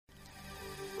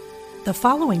The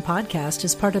following podcast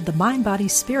is part of the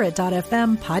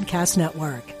MindBodySpirit.fm podcast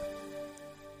network.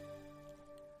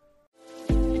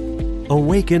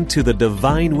 Awaken to the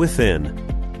divine within.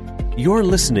 You're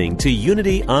listening to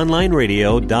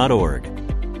UnityOnlineRadio.org.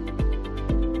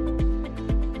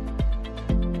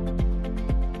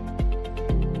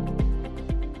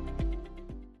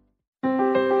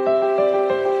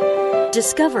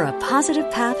 Discover a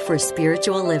positive path for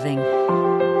spiritual living.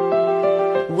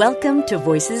 Welcome to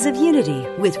Voices of Unity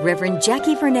with Reverend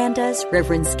Jackie Fernandez,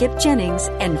 Reverend Skip Jennings,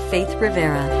 and Faith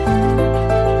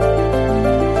Rivera.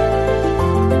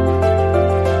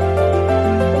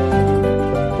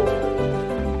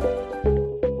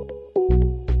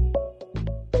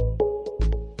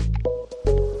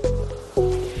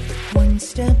 One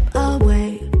step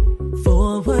away,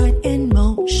 forward in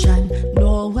motion,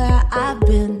 know where I've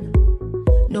been,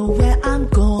 know where I'm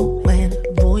going.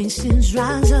 Voices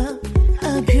rise up,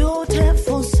 a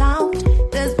beautiful sound.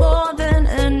 There's more than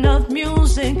enough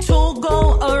music to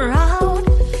go around.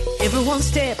 Everyone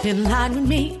step in line with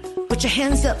me. Put your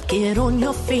hands up, get on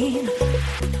your feet.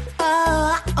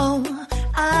 Oh, oh,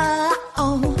 oh,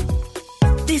 oh.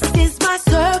 This is my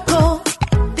circle.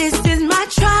 This is my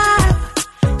tribe.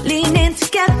 Leaning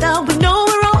together, we know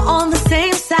we're all on the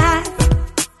same side.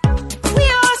 We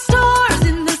are stars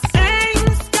in the same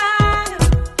sky.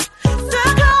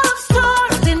 Circle of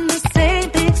stars in the same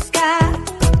big sky.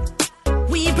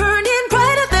 We burning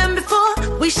brighter than before.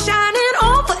 We shining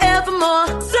on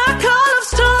forevermore. Circle of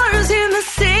stars in the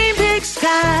same big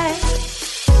sky.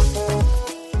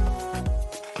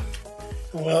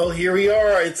 Well, here we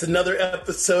are. It's another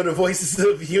episode of Voices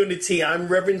of Unity. I'm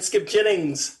Reverend Skip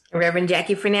Jennings. Reverend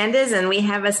Jackie Fernandez, and we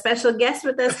have a special guest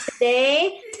with us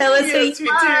today. Tell us Yes, who we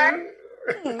you are. do.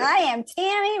 I am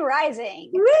Tammy Rising.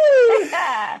 Woo!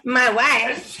 My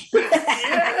wife.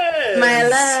 Yes. My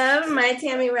love, my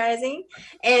Tammy Rising.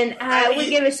 And we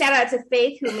give a shout out to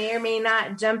Faith, who may or may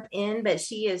not jump in, but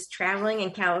she is traveling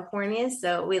in California.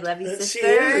 So we love you, sister. She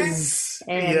is.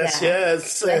 And, yes.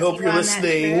 I bless hope you you're on that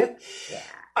listening. trip. Yeah.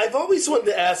 I've always wanted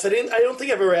to ask. I don't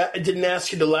think I didn't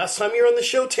ask you the last time you were on the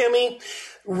show, Tammy.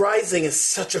 Rising is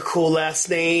such a cool last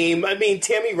name. I mean,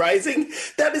 Tammy Rising,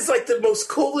 that is like the most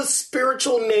coolest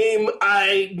spiritual name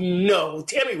I know.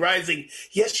 Tammy Rising.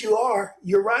 Yes, you are.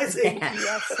 You're rising.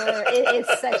 Yes, sir. It is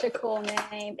such a cool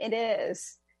name. It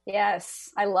is. Yes,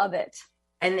 I love it.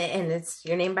 And it's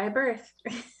your name by birth.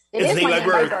 It It's is name my by name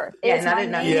by birth. birth. Yeah, It's not my a-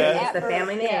 not name a- at it's the birth.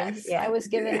 family name. Yes, Yeah. I was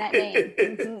given that name.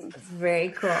 Mhm. It's very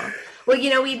cool. Well,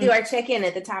 we do our check-in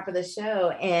at the top of the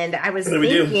show, and I was We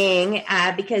do. thinking,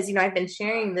 because, I've been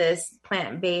sharing this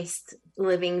plant-based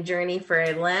living journey for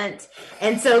Lent,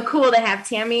 and so cool to have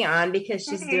Tammy on because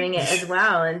she's doing it as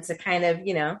well, and to kind of,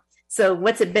 so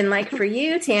what's it been like for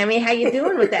you, Tammy? How you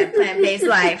doing with that plant-based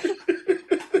life?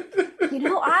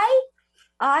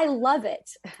 I love it.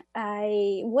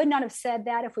 I would not have said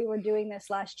that if we were doing this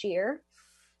last year.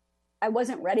 I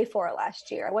wasn't ready for it last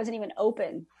year. I wasn't even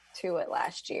open to it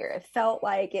last year. It felt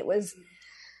like it was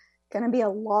going to be a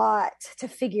lot to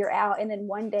figure out. And then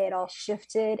one day it all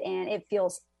shifted and it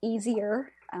feels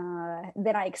easier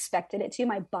than I expected it to.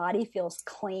 My body feels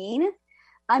clean.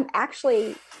 I'm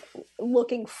actually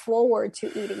looking forward to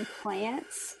eating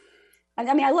plants.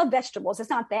 I mean, I love vegetables. It's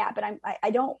not that, but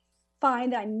I don't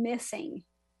find that I'm missing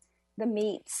the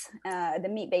meats, the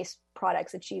meat-based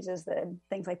products, the cheeses, the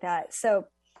things like that. So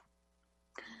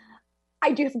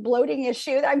I do have a bloating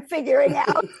issue that I'm figuring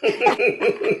out.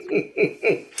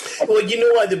 Well, you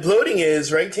know why the bloating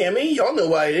is, right, Tammy? Y'all know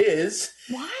why it is.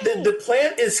 Why? The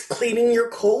plant is cleaning your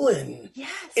colon. Yes.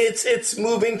 It's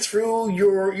moving through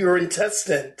your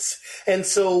intestines. And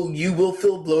so you will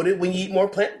feel bloated when you eat more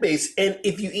plant-based. And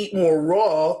if you eat more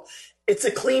raw, it's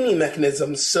a cleaning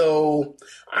mechanism. So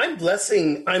I'm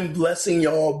blessing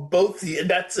y'all both.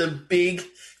 That's a big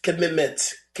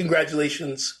commitment.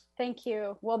 Congratulations. Thank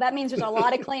you. Well, that means there's a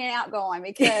lot of cleaning out going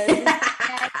because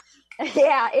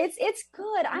yeah, it's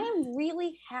good. I am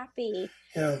really happy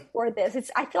for this.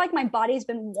 I feel like my body's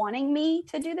been wanting me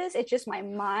to do this. It's just my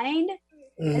mind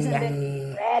hasn't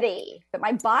been ready, but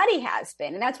my body has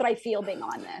been. And that's what I feel being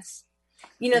on this.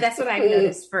 That's what I've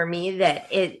noticed for me, that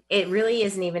it really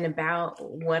isn't even about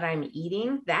what I'm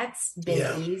eating. That's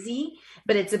been easy,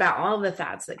 but it's about all the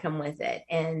thoughts that come with it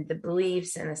and the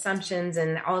beliefs and assumptions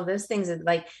and all of those things.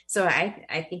 So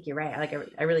I think you're right. Like,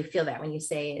 I really feel that when you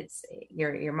say it's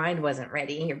your mind wasn't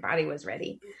ready, your body was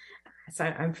ready. So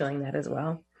I'm feeling that as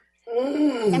well.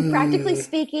 And practically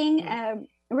speaking,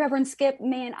 Reverend Skip,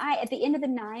 man, at the end of the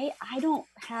night, I don't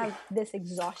have this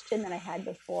exhaustion that I had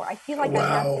before. I feel like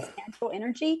I have this natural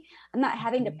energy. I'm not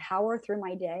having to power through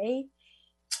my day.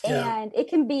 And it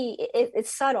can be,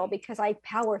 it's subtle because I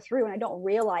power through and I don't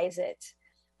realize it,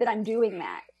 that I'm doing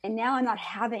that. And now I'm not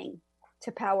having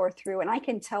to power through, and I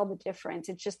can tell the difference.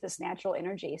 It's just this natural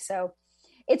energy. So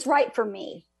it's right for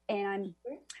me, and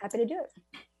I'm happy to do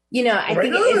it. You know, I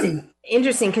think it's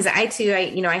interesting because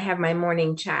I have my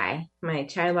morning chai, my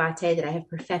chai latte that I have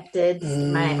perfected,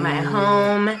 my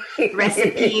home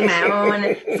recipe, my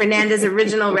own Fernanda's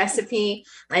original recipe.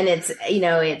 And it's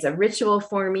a ritual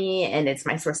for me, and it's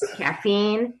my source of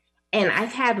caffeine. And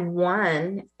I've had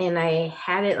one, and I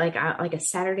had it like a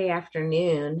Saturday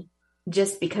afternoon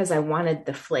just because I wanted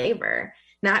the flavor.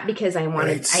 Not because I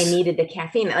needed the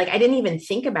caffeine. Like, I didn't even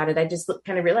think about it. I just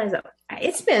kind of realized that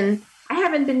I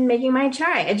haven't been making my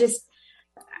chai.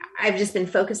 I've just been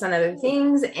focused on other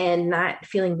things and not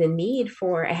feeling the need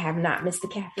I have not missed the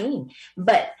caffeine.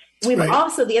 But we've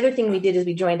also, the other thing we did is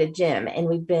we joined a gym, and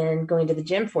we've been going to the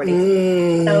gym 4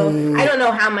 days. So I don't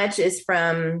know how much is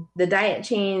from the diet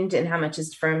change and how much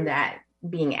is from that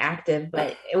being active,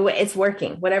 but it's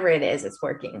working. Whatever it is, it's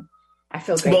working. I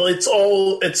feel great. Well,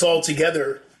 it's all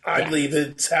together. I believe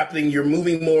it's happening. You're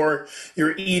moving more.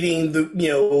 You're eating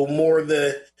more of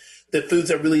the foods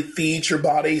that really feed your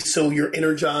body, so you're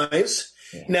energized.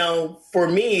 Yeah. Now, for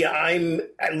me, I'm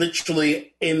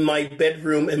literally in my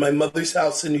bedroom in my mother's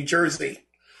house in New Jersey.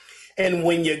 And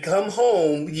when you come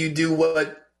home, you do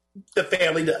what the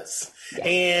family does. Yeah.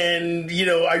 And,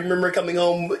 I remember coming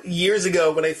home years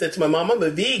ago when I said to my mom, I'm a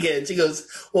vegan. She goes,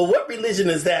 well, what religion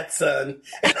is that, son?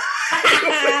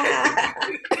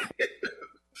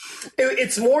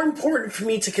 It's more important for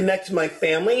me to connect to my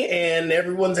family, and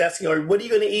everyone's asking, what are you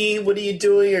going to eat? What are you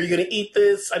doing? Are you going to eat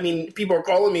this? I mean, people are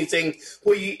calling me saying,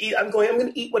 what do you eat? I'm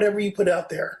going to eat whatever you put out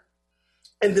there.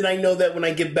 And then I know that when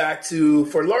I get back to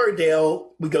Fort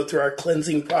Lauderdale, we go through our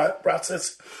cleansing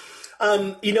process.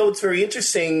 It's very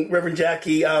interesting, Reverend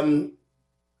Jackie.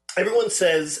 Everyone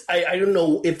says, I don't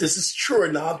know if this is true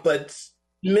or not, but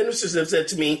ministers have said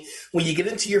to me, when you get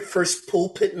into your first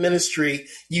pulpit ministry,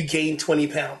 you gain 20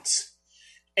 pounds.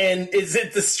 And is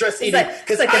it the stress eating?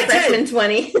 Because like a freshman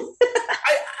 20.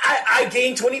 I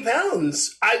gained 20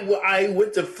 pounds. I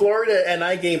went to Florida and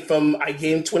I gained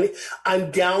 20.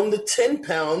 I'm down to 10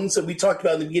 pounds that we talked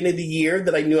about at the beginning of the year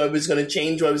that I knew I was going to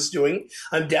change what I was doing.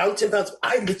 I'm down 10 pounds.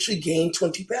 I literally gained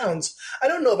 20 pounds. I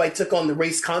don't know if I took on the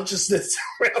race consciousness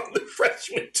around the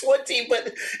freshman 20,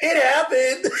 but it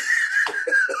happened.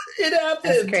 It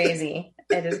happened. That's crazy.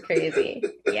 It is crazy.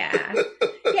 Yeah.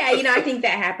 Yeah. I think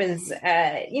that happens,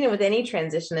 with any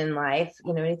transition in life,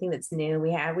 anything that's new,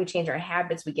 we change our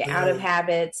habits, we get out of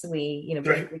habits, we,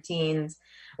 break routines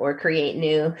or create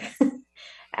new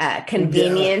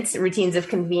routines of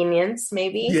convenience,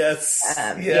 maybe.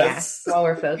 Yes. While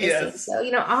we're focusing. Yes.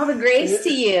 So, all the grace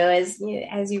to you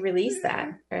as you release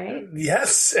that, right?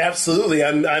 Yes, absolutely.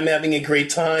 I'm having a great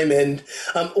time. And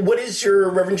what is your,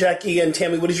 Reverend Jackie and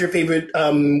Tammy, what is your favorite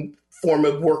form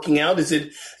of working out? Is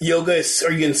it yoga?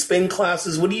 Are you in spin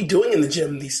classes? What are you doing in the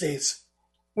gym these days?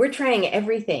 We're trying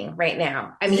everything right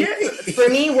now. I mean, for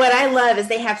me, what I love is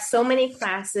they have so many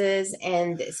classes,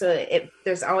 and so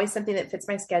there's always something that fits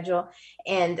my schedule.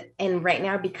 And right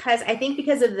now, because of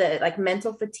the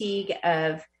mental fatigue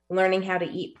of learning how to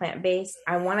eat plant-based,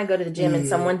 I want to go to the gym and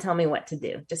someone tell me what to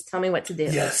do. Just tell me what to do.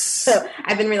 Yes. So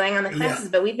I've been relying on the classes,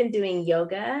 but we've been doing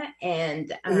yoga,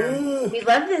 and we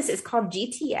love this. It's called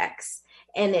GTX,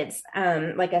 and it's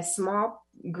like a small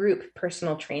group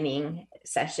personal training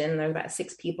session. There's about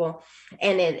 6 people,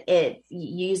 and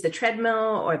you use the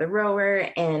treadmill or the rower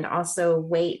and also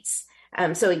weights.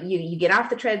 So you get off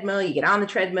the treadmill, you get on the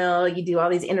treadmill, you do all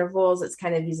these intervals. It's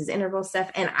kind of uses interval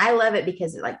stuff. And I love it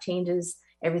because it changes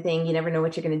everything. You never know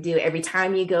what you're going to do. Every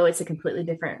time you go, it's a completely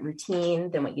different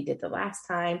routine than what you did the last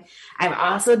time. I've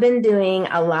also been doing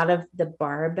a lot of the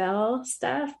barbell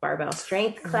stuff, barbell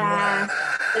strength class.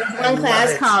 There's one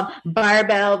class called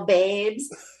Barbell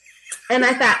Babes. And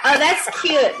I thought, oh, that's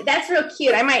cute. That's real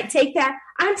cute. I might take that.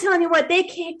 I'm telling you what, they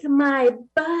kicked my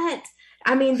butt.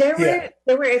 I mean, there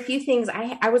were a few things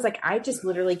I was like, I just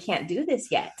literally can't do this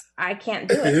yet. I can't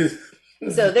do it.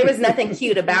 So there was nothing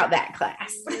cute about that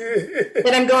class.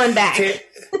 But I'm going back.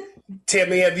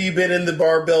 Tammy, have you been in the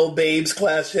Barbell Babes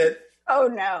class yet? Oh,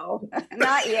 no.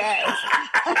 Not yet.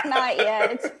 Not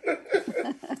yet.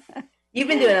 You've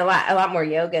been doing a lot more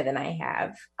yoga than I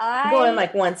have. I'm going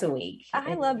once a week.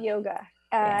 I love yoga.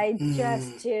 I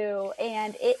just do.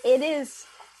 And it is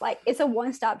it's a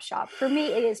one-stop shop. For me,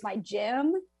 it is my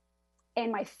gym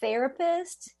and my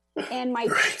therapist and my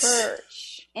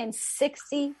church in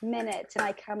 60 minutes. And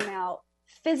I come out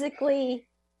physically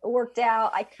worked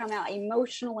out. I come out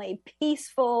emotionally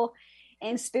peaceful,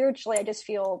 and spiritually, I just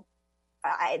feel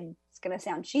going to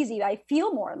sound cheesy, but I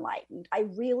feel more enlightened. I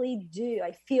really do.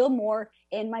 I feel more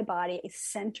in my body,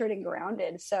 centered and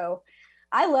grounded. So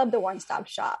I love the one-stop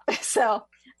shop. So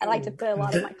I like to put a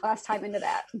lot of my class time into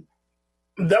that.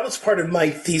 That was part of my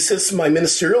thesis, my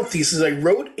ministerial thesis. I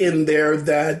wrote in there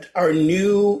that our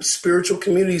new spiritual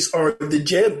communities are the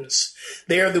gyms.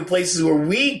 They are the places where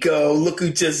we go. Look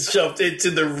who just jumped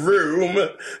into the room,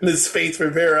 Ms. Faith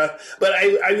Rivera. But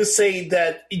I would say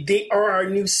that they are our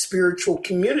new spiritual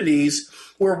communities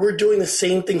where we're doing the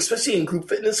same thing, especially in group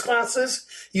fitness classes.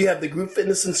 You have the group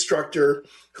fitness instructor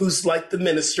who's like the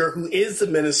minister, who is the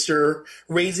minister,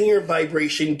 raising your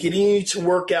vibration, getting you to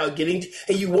work out, and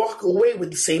you walk away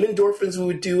with the same endorphins we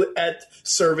would do at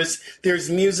service. There's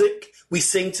music. We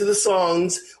sing to the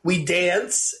songs. We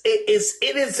dance. It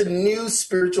is a new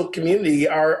spiritual community,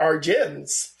 our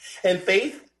gyms. And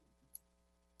Faith?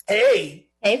 Hey.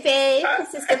 Hey, Faith.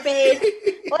 Sister Faith.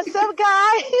 What's up,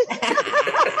 guys?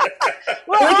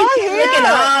 We're look all at here. Look at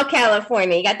all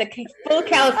California. You got the full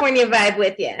California vibe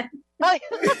with you.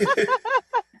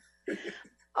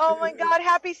 Oh my God!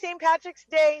 Happy St. Patrick's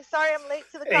Day. Sorry, I'm late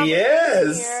to the conversation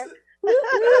yes.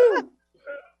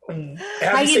 here.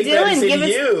 How you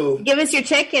doing? Give us your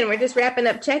check-in. We're just wrapping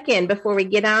up check-in before we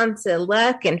get on to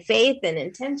luck and faith and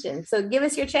intention. So give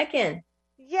us your check-in.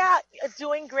 Yeah,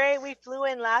 doing great. We flew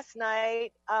in last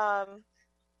night from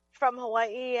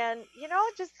Hawaii, and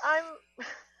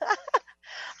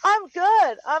I'm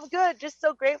good. I'm good. Just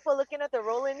so grateful looking at the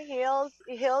rolling hills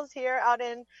here out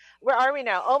in, where are we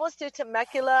now? Almost to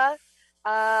Temecula,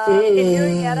 in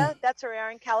Murrieta. That's where we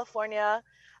are in California.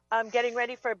 I'm getting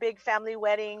ready for a big family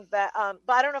wedding, but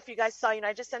I don't know if you guys saw,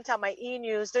 I just sent out my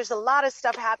e-news. There's a lot of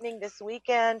stuff happening this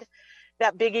weekend.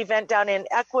 That big event down in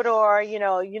Ecuador,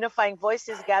 Unifying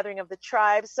Voices, Gathering of the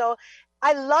Tribes. So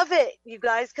I love it, you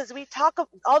guys, because we talk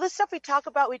all the stuff we talk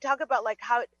about like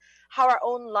how our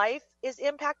own life is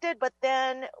impacted, but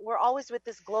then we're always with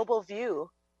this global view.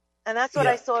 And that's what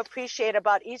I so appreciate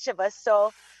about each of us.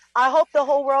 So I hope the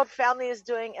whole world family is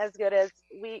doing as good as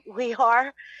we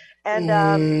are. And,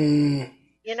 I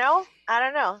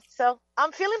don't know. So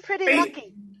I'm feeling pretty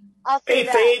lucky. I'll say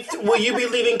that. Faith, will you be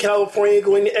leaving California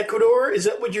going to Ecuador? Is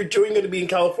that what you're doing, going to be in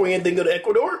California and then go to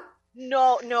Ecuador?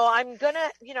 No, I'm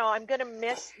gonna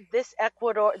miss this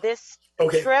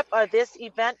trip or this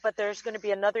event, but there's gonna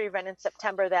be another event in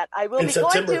September that I will be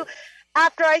going to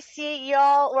after I see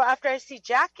y'all, or after I see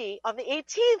Jackie on the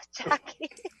 18th. Jackie.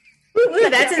 Ooh,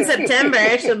 that's in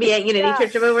September. She'll be at Unity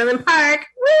Church of Overland Park.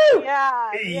 Woo!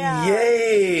 Yeah.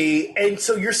 Yay! And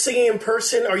so you're singing in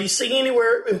person. Are you singing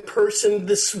anywhere in person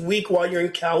this week while you're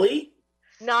in Cali?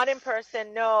 Not in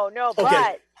person, no. Okay.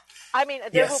 But I mean,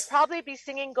 there will probably be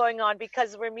singing going on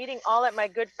because we're meeting all at my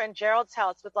good friend Gerald's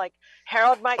house with like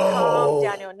Harold might come,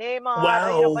 Daniel Neyman,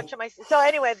 a bunch of my. So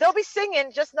anyway, they'll be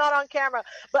singing, just not on camera.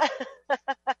 But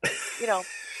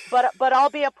but I'll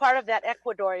be a part of that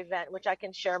Ecuador event, which I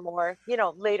can share more,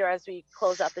 later as we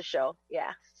close out the show.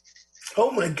 Yeah. Oh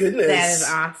my goodness, that is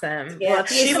awesome. Yeah. Well,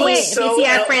 if you see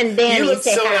our friend Danny, you look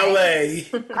say so hi.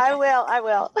 LA. I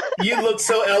will. You look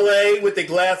so LA with the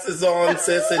glasses on,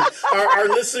 sis. And our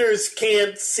listeners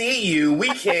can't see you. We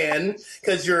can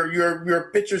because your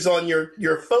picture's on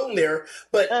your phone there.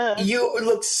 But you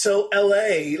look so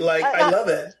LA. Like I love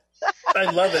it. I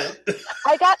love it.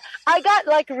 I got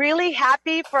like really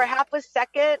happy for half a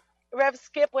second, Rev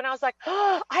Skip, when I was like,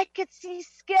 oh, I could see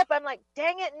Skip. I'm like,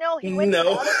 dang it, no, he went to the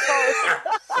other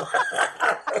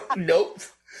post. Nope.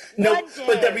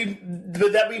 But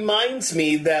that reminds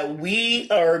me that we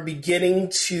are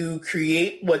beginning to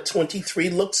create what 23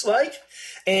 looks like.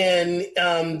 And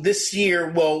this year,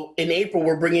 in April,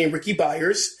 we're bringing in Ricky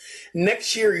Byers.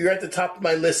 Next year, you're at the top of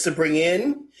my list to bring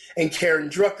in, and Karen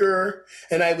Drucker,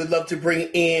 and I would love to bring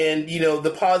in,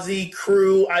 the Posse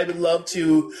crew. I would love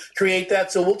to create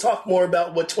that. So we'll talk more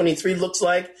about what 23 looks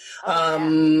like. But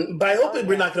I hope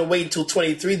we're not going to wait until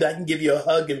 23 that I can give you a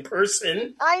hug in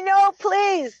person. I know,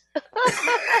 please.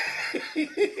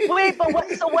 Wait, but what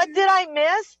did I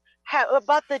miss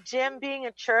about the gym being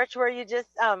a church where you just,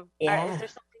 is there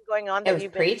something going on that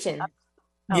you've been preaching?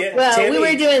 Yeah, well, Tammy, we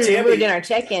were doing our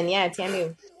check-in. Yeah,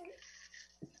 Tammy.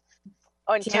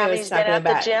 Oh, and Tammy's been at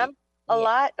the gym a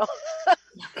lot?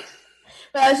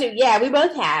 Well, we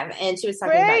both have. And she was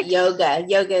talking about yoga.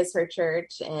 Yoga is her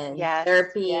church, and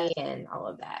therapy and all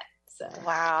of that. So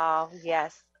wow,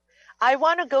 yes. I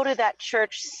want to go to that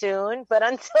church soon, but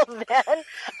until then,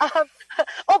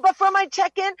 but for my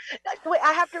check-in,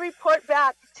 I have to report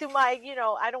back to my,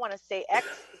 I don't want to say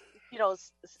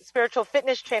spiritual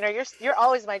fitness trainer. You're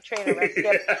always my trainer, Rev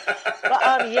Skip.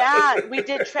 But we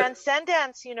did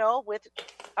Transcendence, with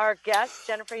our guest,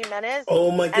 Jennifer Jimenez.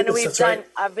 Oh my goodness,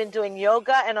 I've been doing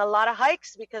yoga and a lot of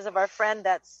hikes because of our friend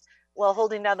that's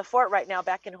holding down the fort right now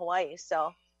back in Hawaii.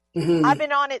 So I've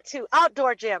been on it too.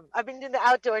 Outdoor gym. I've been doing the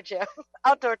outdoor gym,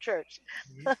 outdoor church.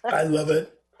 I love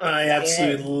it. I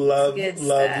absolutely love. Good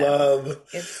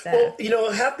stuff.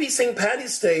 Well, happy St.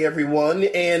 Paddy's Day, everyone.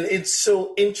 And it's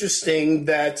so interesting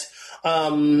that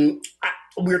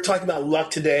we're talking about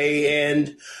luck today.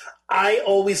 And I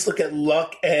always look at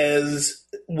luck as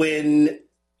when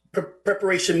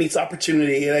preparation meets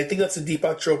opportunity. And I think that's a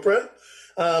Deepak Chopra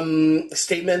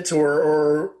statement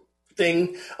or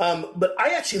thing. But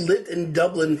I actually lived in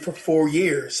Dublin for 4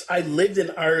 years. I lived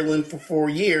in Ireland for 4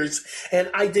 years,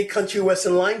 and I did country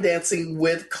western line dancing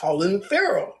with Colin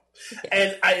Farrell.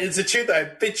 And it's the truth. I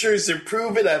have pictures to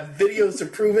prove it. I have videos to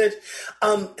prove it.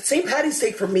 St. Paddy's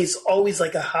Day for me is always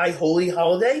like a high holy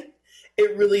holiday.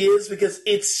 It really is, because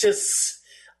it's just,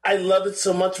 I love it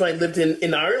so much. When I lived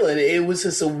in Ireland, it was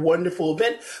just a wonderful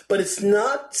event, but it's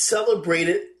not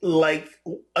celebrated like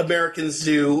Americans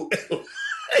do.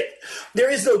 There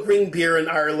is no green beer in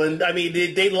Ireland. I mean,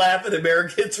 they laugh at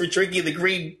Americans for drinking the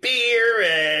green beer,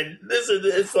 and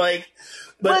it's like,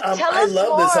 but I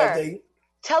love this whole thing.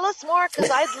 Tell us more, because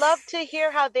I'd love to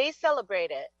hear how they celebrate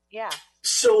it. Yeah.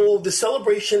 So the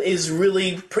celebration is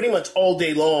really pretty much all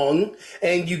day long,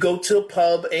 and you go to a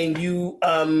pub and you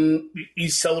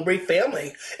celebrate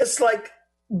family. It's like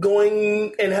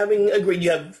going and having a great,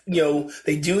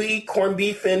 they do eat corned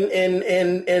beef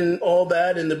and all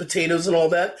that, and the potatoes and all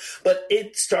that, but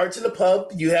it starts in the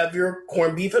pub. You have your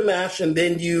corned beef and mash, and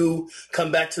then you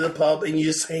come back to the pub and you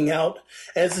just hang out.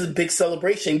 And it's a big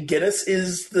celebration. Guinness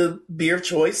is the beer of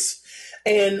choice,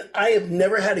 and I have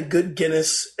never had a good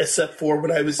Guinness except for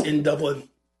when I was in Dublin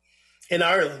in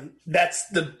Ireland. That's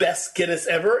the best Guinness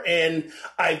ever. And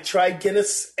I tried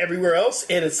Guinness everywhere else,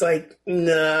 and it's like,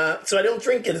 nah. So I don't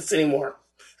drink Guinness anymore.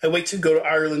 I wait to go to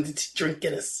Ireland to drink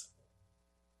Guinness.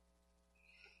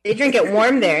 They drink it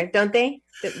warm there, don't they?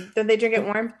 Don't they drink it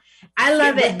warm? I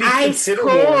love it ice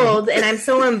cold, and I'm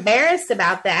so embarrassed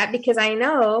about that, because I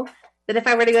know that if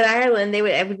I were to go to Ireland,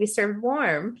 it would be served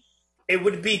warm. It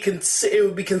would be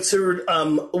considered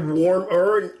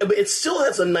warmer. It still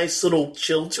has a nice little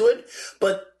chill to it,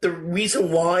 but the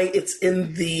reason why it's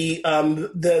in the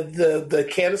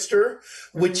canister,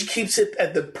 which keeps it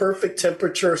at the perfect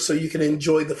temperature so you can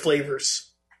enjoy the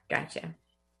flavors. Gotcha.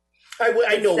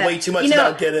 I know way too much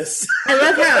about Guinness. I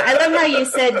love how you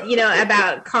said,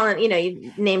 about Colin,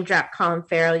 you name dropped Colin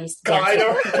Farrell. Used to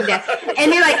dance,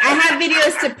 and you're like, I have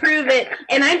videos to prove it.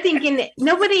 And I'm thinking,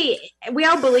 we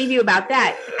all believe you about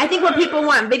that. I think what people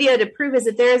want video to prove is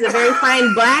that there is a very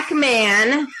fine black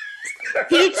man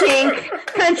teaching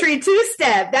country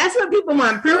two-step. That's what people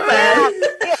want proof of.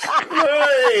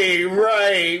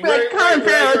 Right. Colin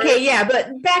Farrell, okay, yeah,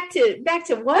 but back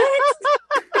to what?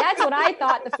 That's what I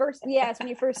thought when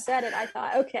you first said it, I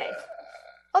thought, okay.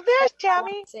 Oh, there's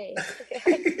Tammy.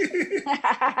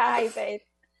 Hi, Faith.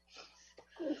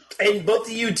 And both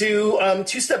of you do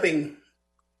two-stepping.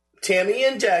 Tammy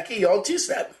and Jackie, y'all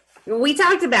two-step. We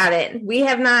talked about it. We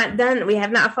have not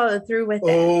followed through with it.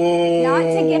 Oh. Not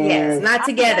together. Yes, not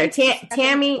together.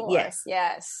 Tammy, yes.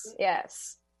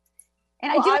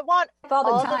 And I want all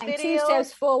the time, 2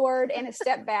 steps forward and a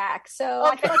step back. So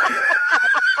I feel like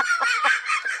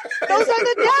those are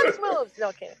the dance moves. No,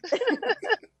 okay.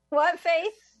 What,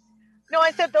 Faith? No,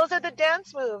 I said those are the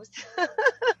dance moves.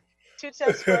 2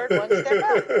 steps forward, 1 step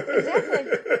back.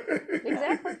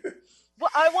 Exactly.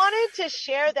 Well, I wanted to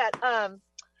share that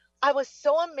I was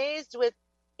so amazed with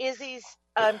Izzy's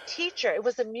teacher. It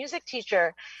was a music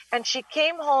teacher, and she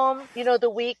came home,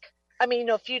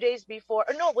 a few days before,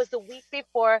 it was the week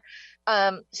before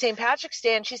St. Patrick's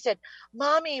Day, and she said,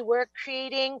 Mommy, we're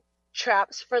creating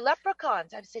traps for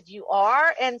leprechauns. I said, you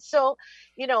are? And so,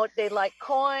 they like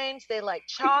coins, they like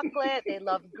chocolate, they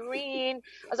love green.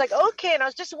 I was like, okay. And I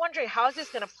was just wondering, how is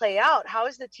this going to play out? How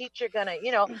is the teacher going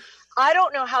to, I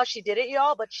don't know how she did it,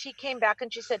 y'all, but she came back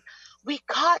and she said, we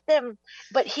caught them,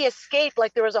 but he escaped.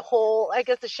 Like there was a hole, I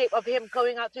guess the shape of him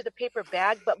going out through the paper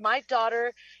bag. But my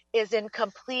daughter is in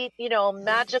complete,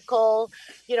 magical,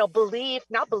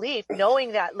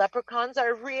 knowing that leprechauns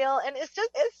are real. And it's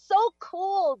so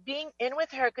cool being in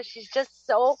with her because she's just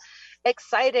so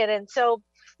excited. And so,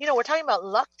 we're talking about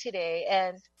luck today.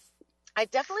 And I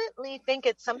definitely think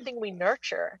it's something we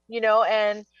nurture,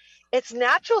 and it's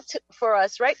natural for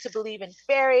us, right, to believe in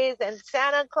fairies and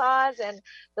Santa Claus and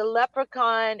the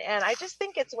leprechaun. And I just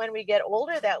think it's when we get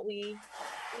older that we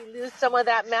lose some of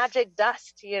that magic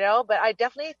dust, but I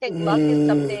definitely think luck is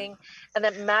something, and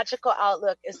that magical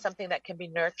outlook is something that can be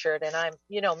nurtured. And I'm,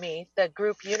 me, the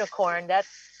group unicorn,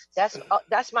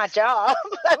 That's my job.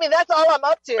 I mean, that's all I'm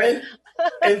up to.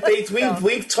 And Faith,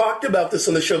 we've talked about this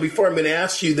on the show before. I'm going to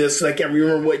ask you this, and I can't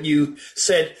remember what you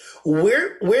said.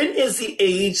 When is the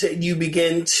age that you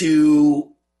begin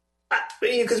to?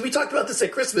 Because we talked about this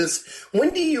at Christmas. When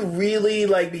do you really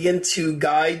begin to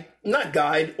not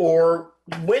guide, or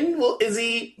when will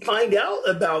Izzy find out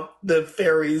about the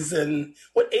fairies, and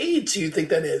what age do you think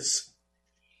that is?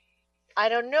 I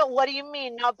don't know. What do you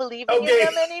mean, not believing in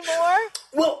them anymore?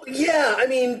 Well, yeah. I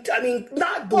mean,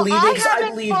 not believing. I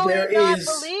believe there is.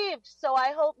 Not believed, so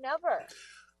I hope never.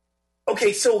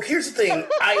 Okay, so here's the thing.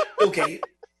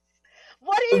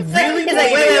 What are you saying? Really?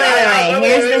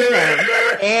 Wait.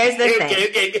 Here's the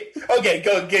thing. Okay,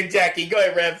 go get Jackie. Go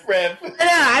ahead, Rev. No,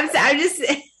 I'm just.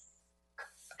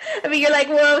 I mean, you're like,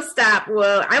 whoa, stop.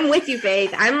 Whoa, I'm with you,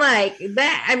 Faith. I'm like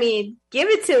that. I mean, give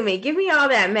it to me. Give me all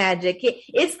that magic.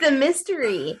 It's the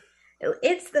mystery.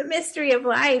 It's the mystery of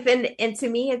life. And to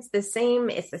me, it's the same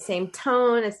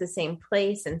tone. It's the same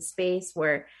place and space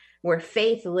where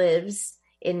faith lives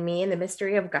in me and the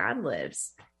mystery of God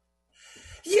lives.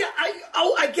 Yeah,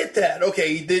 I get that.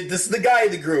 Okay, this is the guy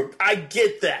in the group. I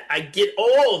get that. I get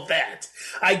all of that.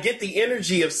 I get the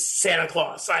energy of Santa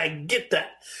Claus. I get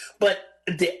that. But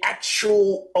the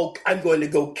actual, I'm going to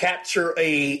go capture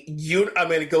a unicorn,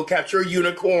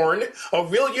 a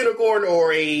real unicorn,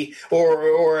 or a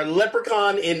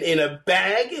leprechaun in a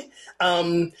bag.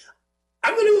 I'm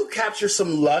going to go capture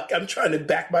some luck. I'm trying to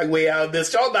back my way out of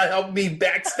this. Y'all not helping me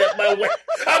backstep my way.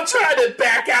 I'm trying to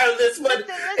back out of this. But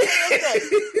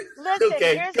listen.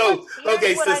 Okay, here's go. What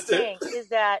Sister. I think is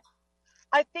that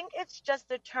I think it's just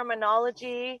the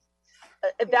terminology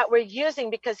that we're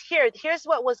using, because here's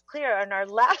what was clear on our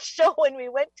last show when we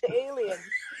went to aliens.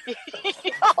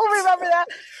 Y'all remember that?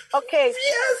 Okay.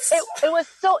 Yes. It was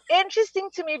so interesting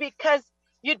to me, because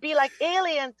you'd be like,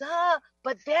 aliens,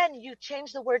 but then you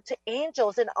change the word to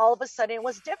angels, and all of a sudden it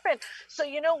was different. So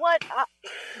you know what? I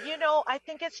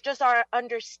think it's just our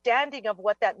understanding of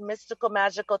what that mystical,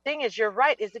 magical thing is. You're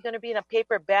right. Is it going to be in a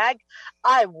paper bag?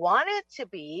 I want it to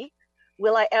be.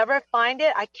 Will I ever find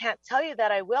it? I can't tell you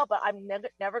that I will, but I'm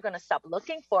never going to stop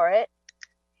looking for it.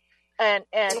 And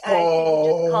I think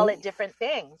we just call it different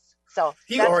things. So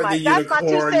you are the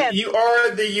unicorn. You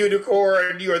are the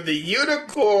unicorn. You are the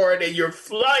unicorn, and you're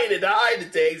flying it high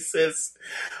today, sis.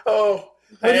 Oh,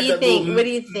 what do you think,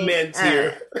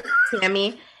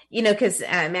 Tammy? Because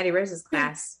Maddie Rose's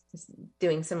class is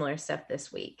doing similar stuff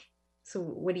this week. So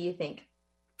what do you think?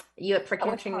 Are you up for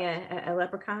capturing a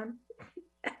leprechaun?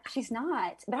 She's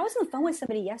not. But I was on the phone with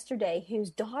somebody yesterday whose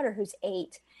daughter, who's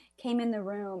 8, came in the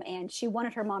room, and she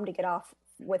wanted her mom to get off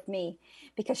with me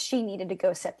because she needed to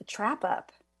go set the trap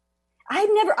up. I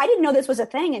didn't know this was a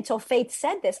thing until Faith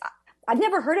said this. I've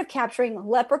never heard of capturing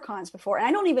leprechauns before, and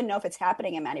I don't even know if it's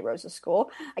happening in Maddie Rose's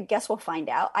school. I guess we'll find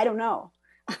out. I don't know.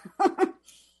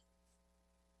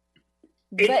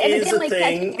 It is a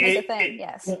thing.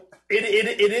 Yes.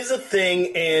 It is a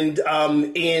thing, and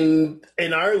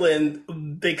in Ireland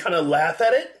they kind of laugh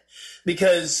at it,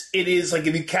 because it is like,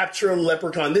 if you capture a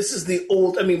leprechaun, this is the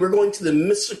old. I mean, we're going to the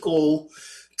mystical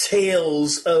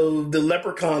tales of the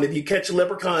leprechaun. If you catch a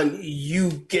leprechaun, you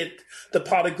get the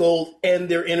pot of gold and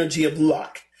their energy of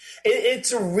luck.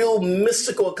 It's a real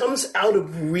mystical. It comes out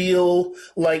of real,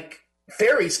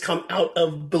 fairies come out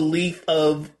of belief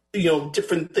of,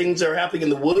 different things that are happening in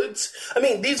the woods. I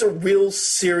mean, these are real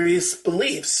serious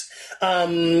beliefs.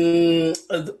 I'm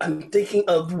thinking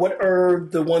of what are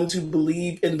the ones who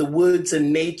believe in the woods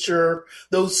and nature,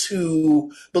 those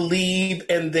who believe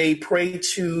and they pray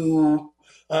to,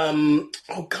 what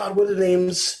are the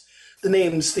names?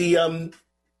 Pagans,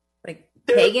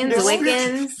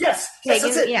 Wiccans? Yes, pagans,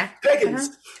 that's it. Yeah. Pagans.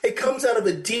 It comes out of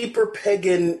a deeper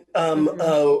pagan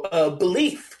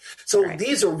belief. So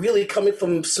These are really coming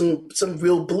from some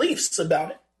real beliefs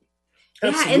about it.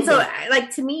 Absolutely. Yeah, and so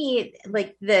to me,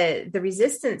 the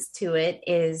resistance to it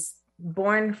is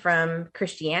born from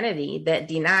Christianity that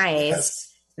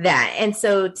denies that. And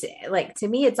so to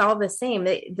me, it's all the same.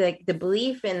 The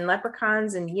belief in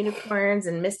leprechauns and unicorns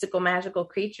and mystical, magical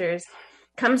creatures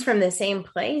comes from the same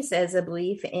place as a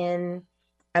belief in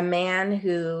a man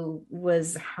who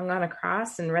was hung on a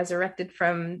cross and resurrected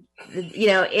from,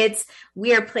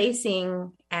 we are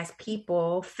placing as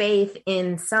people faith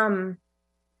in some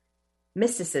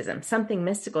mysticism, something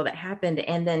mystical that happened,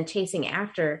 and then chasing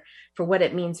after for what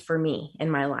it means for me in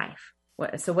my life.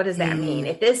 So what does that mean?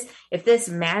 If this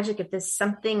magic, if this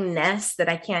somethingness that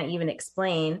I can't even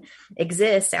explain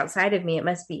exists outside of me, it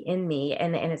must be in me.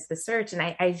 And it's the search. And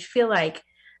I feel like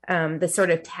the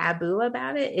sort of taboo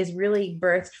about it is really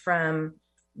birthed from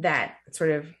that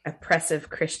sort of oppressive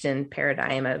Christian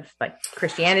paradigm of like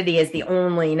Christianity is the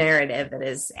only narrative that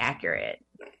is accurate.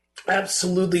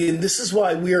 Absolutely. And this is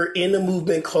why we are in a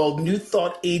movement called New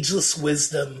Thought, Ageless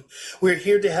Wisdom. We're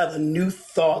here to have a new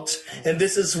thought. And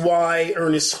this is why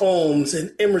Ernest Holmes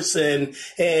and Emerson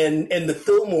and the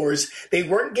Fillmores, they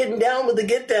weren't getting down with the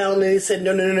get down. And they said,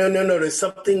 no. There's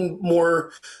something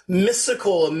more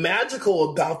mystical and magical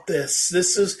about this.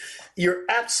 You're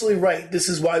absolutely right. This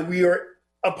is why we are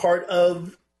a part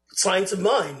of Science of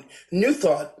Mind, New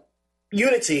Thought,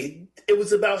 Unity. It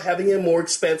was about having a more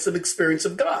expansive experience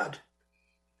of God.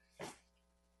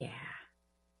 Yeah.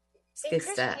 In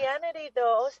Christianity,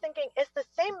 though, I was thinking it's the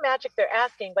same magic they're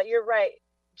asking, but you're right,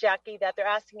 Jackie, that they're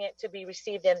asking it to be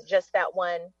received in just that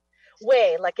one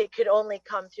way. Like it could only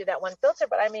come through that one filter.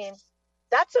 But I mean,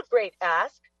 that's a great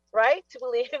ask, right? To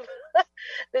believe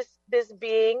this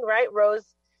being, right, rose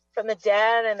from the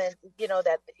dead, and then, you know,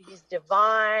 that he's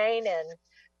divine, and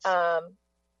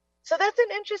so that's an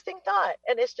interesting thought.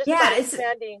 And it's just about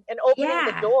expanding and opening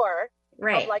the door.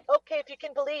 Right. Of like, okay, if you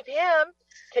can believe him,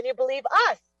 can you believe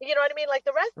us? You know what I mean? Like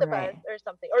the rest of us or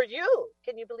something. Or you.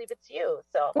 Can you believe it's you?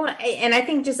 So well, and I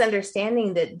think just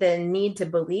understanding that the need to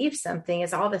believe something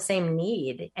is all the same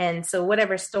need. And so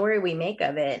whatever story we make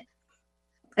of it,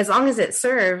 as long as it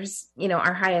serves, you know,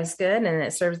 our highest good, and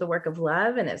it serves the work of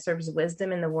love, and it serves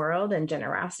wisdom in the world and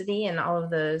generosity and all of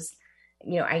those,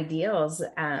 you know, ideals,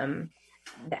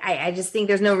 I just think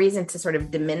there's no reason to sort of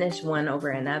diminish one over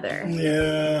another.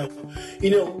 Yeah.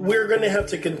 You know, we're going to have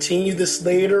to continue this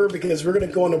later because we're going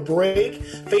to go on a break.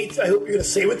 Faith, I hope you're going to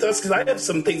stay with us because I have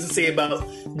some things to say about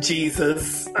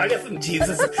Jesus. I got some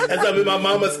Jesus. As I'm in my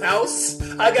mama's house,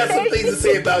 I got some things to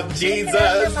say about Jesus.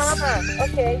 Your mama.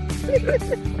 Okay.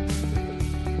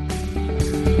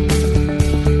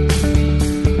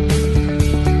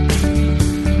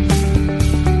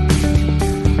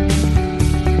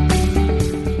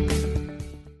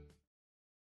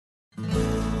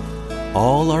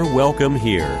 All are welcome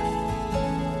here.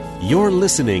 You're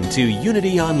listening to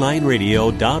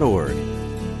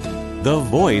UnityOnlineRadio.org, the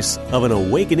voice of an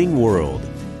awakening world.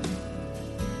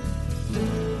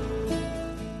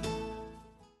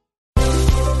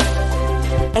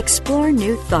 Explore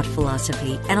new thought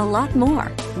philosophy and a lot more.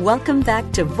 Welcome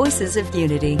back to Voices of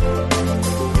Unity.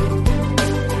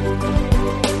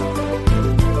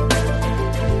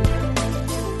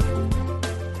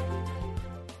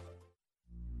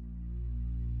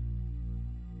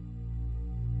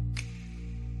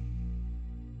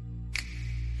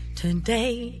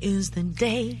 Today is the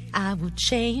day I will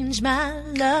change my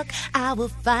luck. I will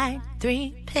find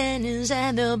 3 pennies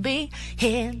and they'll be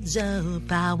heads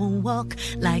up. I will walk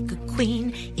like a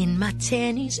queen in my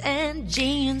tennies and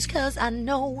jeans, 'cause I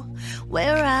know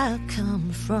where I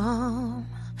come from.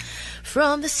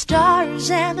 From the stars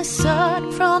and the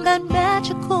sun, from that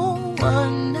magical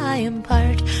one, I am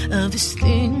part of this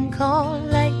thing called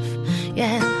life.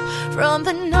 Yeah, from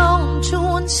the known to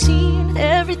unseen,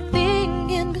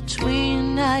 everything in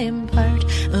between, I am part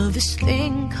of this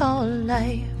thing called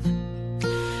life.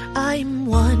 I am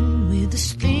one with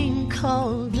this thing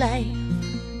called life.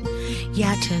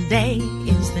 Yeah, today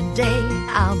is the day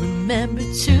I'll remember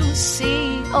to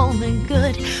see only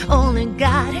good, only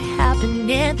God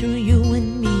happening through you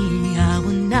and me. I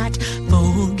will not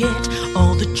forget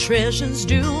all the treasures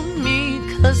due me,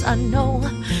 'cause I know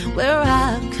where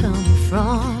I come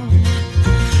from.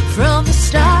 From the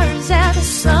stars and the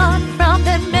sun, from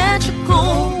that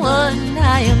magical one,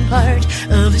 I am part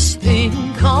of this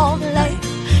thing called life.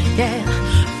 Yeah,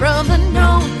 from the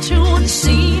known to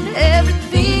unseen,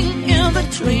 everything in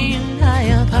between, I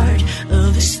am part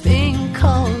of this thing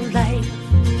called life.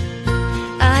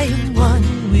 I am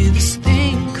one with this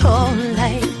thing called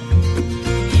life.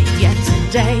 Yeah,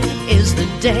 today is the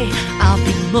day I'll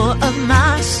be more of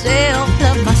myself,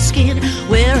 love my skin,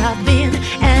 where I've been,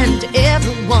 and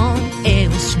everyone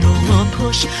else. No more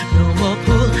push, no more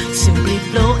pull, simply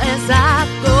flow as I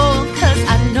go, 'cause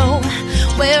I know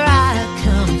where I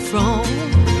come from.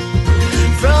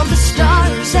 From the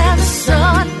stars and the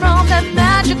sun, from that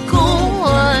magical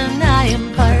one, I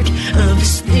am part of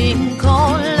this thing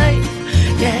called life.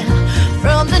 Yeah,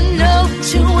 from the known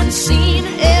to unseen,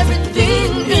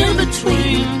 everything in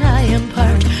between, I am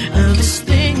part of this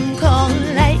thing called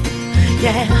life.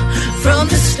 Yeah, from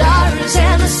the stars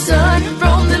and the sun,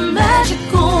 from the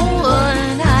magical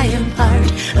one, I am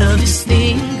part of this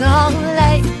thing called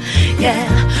life. Yeah,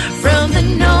 from the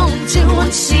known to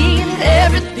unseen,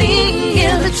 everything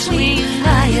in between,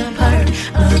 I am part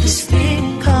of this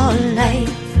thing called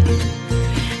life.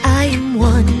 I am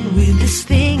one with this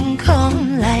thing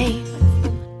called life.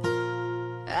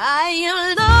 I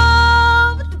am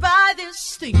loved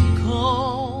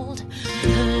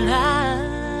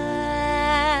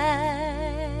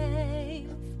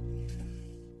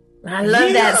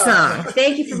love that song.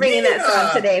 Thank you for bringing that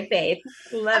song today, Faith.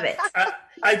 Love it.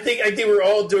 I think we're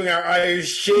all doing our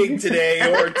Irish jig today,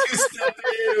 or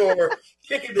two-stepping, or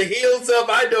kicking the heels up.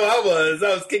 I know I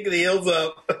was kicking the heels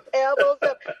up. Elbows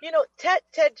up.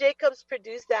 Ted Jacobs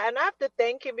produced that, and I have to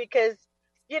thank him because,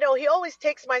 he always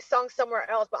takes my song somewhere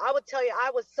else. But I would tell you,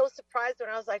 I was so surprised when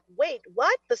I was like, wait,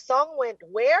 what? The song went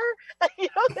where?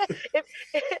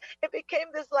 It became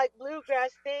this like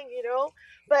bluegrass thing,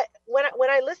 But when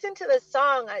I listened to the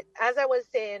song, as I was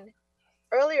saying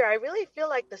earlier, I really feel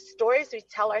like the stories we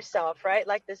tell ourselves, right?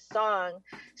 Like this song,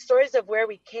 stories of where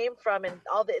we came from and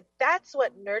all that. That's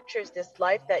what nurtures this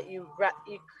life that you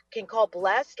can call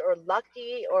blessed or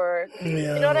lucky, or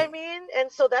you know what I mean?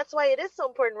 And so that's why it is so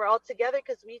important we're all together,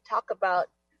 because we talk about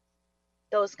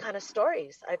those kind of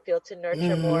stories, I feel, to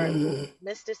nurture more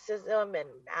mysticism and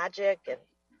magic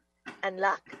and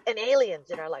luck and aliens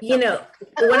in our life. One of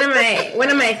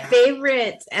my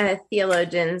favorite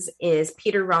theologians is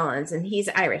Peter Rollins, and he's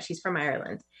Irish. He's from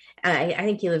Ireland. I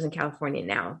think he lives in California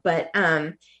now, but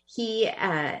he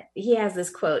has this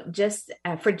quote: just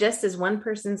as one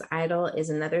person's idol is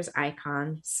another's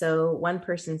icon, so one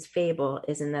person's fable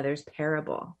is another's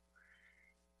parable.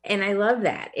 And I love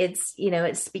that. It's,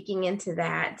 it's speaking into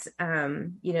that,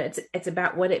 it's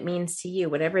about what it means to you,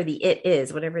 whatever the it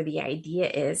is, whatever the idea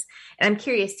is. And I'm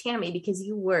curious, Tammy, because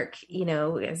you work,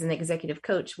 as an executive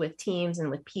coach with teams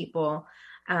and with people,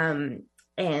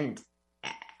 and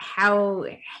how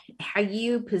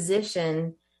you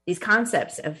position these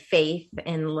concepts of faith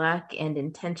and luck and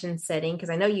intention setting,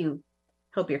 because I know you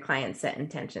help your clients set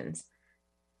intentions.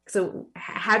 So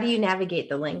how do you navigate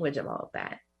the language of all of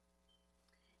that?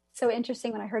 So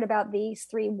interesting. When I heard about these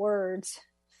three words,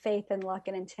 faith and luck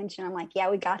and intention, I'm like, yeah,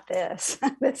 we got this.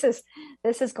 This is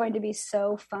going to be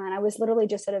so fun. I was literally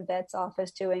just at a vet's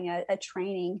office doing a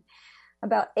training,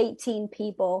 about 18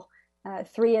 people,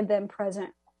 3 of them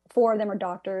present, 4 of them are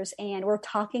doctors. And we're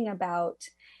talking about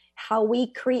how we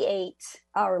create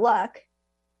our luck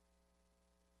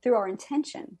through our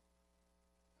intention.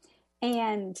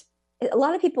 And a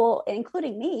lot of people,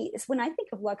 including me, is when I think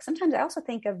of luck, sometimes I also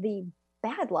think of the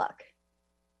bad luck.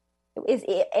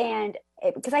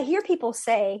 Because I hear people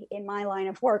say in my line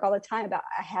of work all the time about,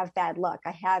 I have bad luck,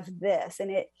 I have this. And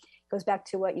it goes back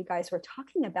to what you guys were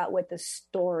talking about with the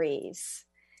stories.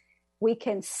 We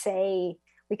can claim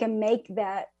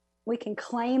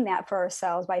that for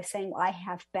ourselves by saying, well, I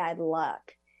have bad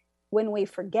luck, when we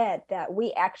forget that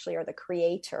we actually are the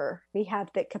creator. We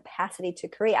have the capacity to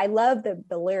create. I love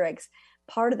the lyrics.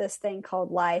 Part of this thing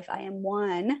called life, I am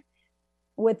one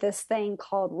with this thing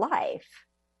called life.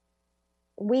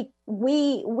 It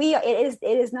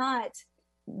is not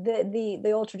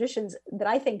the old traditions that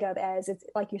I think of as, it's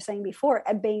like you're saying before,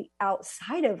 being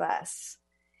outside of us.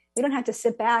 We don't have to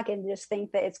sit back and just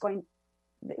think that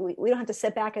we don't have to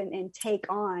sit back and take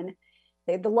on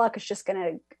the luck is just going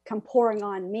to come pouring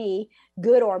on me,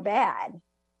 good or bad.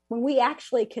 When we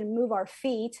actually can move our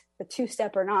feet, the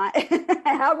 2-step or not,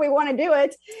 however we want to do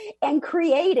it, and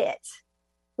create it,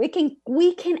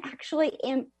 we can actually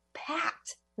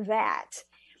impact that.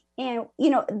 And,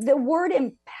 the word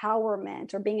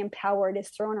empowerment or being empowered is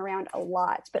thrown around a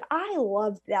lot, but I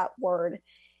love that word.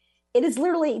 It is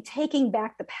literally taking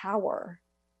back the power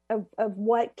of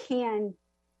what can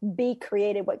be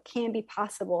created, what can be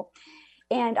possible.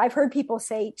 And I've heard people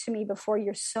say to me before,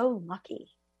 you're so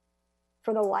lucky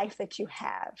for the life that you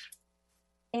have.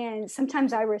 And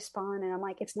sometimes I respond and I'm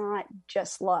like, it's not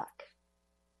just luck,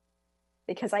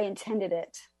 because I intended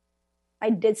it. I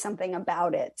did something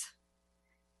about it.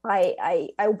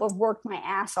 I've worked my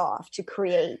ass off to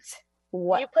create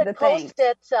what you put the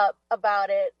Post-its thing. Up about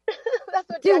it. That's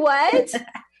what do what?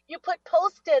 You put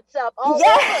Post-its up all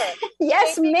over.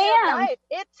 Yes, ma'am.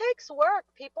 It takes work.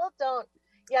 People don't.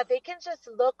 Yeah, they can just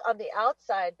look on the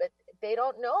outside, but they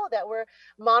don't know that we're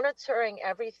monitoring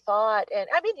every thought. And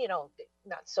I mean,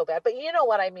 not so bad, but you know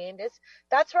what I mean.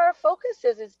 That's where our focus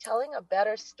is telling a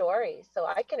better story. So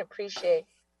I can appreciate,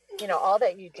 all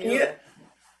that you do. Yeah.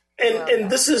 And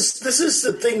this is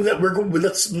the thing that we're going.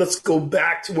 Let's go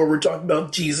back to where we're talking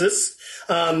about Jesus.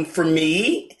 For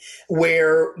me,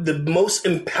 where the most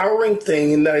empowering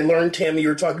thing, and that I learned, Tammy, you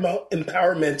were talking about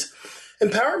empowerment.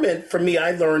 Empowerment for me,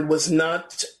 I learned, was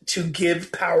not to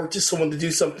give power to someone to do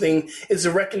something. It's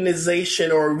a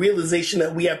recognition or a realization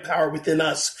that we have power within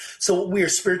us. So we are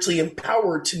spiritually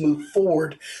empowered to move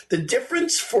forward. The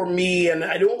difference for me, and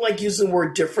I don't like using the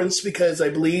word difference because I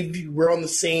believe we're on the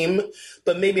same,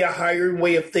 but maybe a higher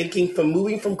way of thinking from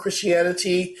moving from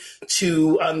Christianity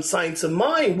to Science of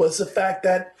Mind, was the fact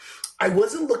that I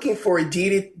wasn't looking for a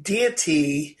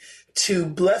deity to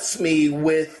bless me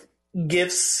with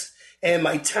gifts, and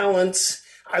my talents.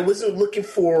 I wasn't looking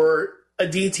for a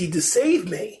deity to save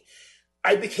me.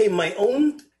 I became my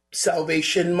own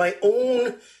salvation, my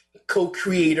own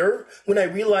co-creator when I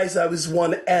realized I was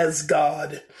one as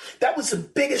God. That was the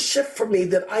biggest shift for me,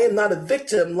 that I am not a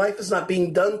victim. Life is not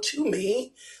being done to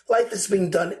me. Life is being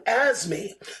done as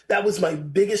me. That was my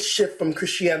biggest shift from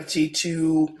Christianity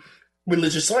to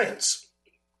religious science.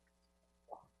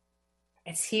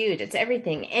 It's huge. It's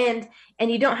everything. And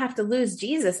you don't have to lose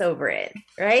Jesus over it,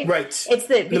 right? Right. It's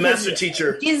the master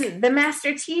teacher. Jesus, the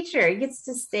master teacher gets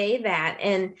to say that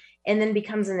and then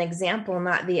becomes an example,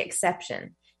 not the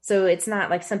exception. So it's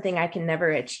not like something I can never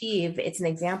achieve. It's an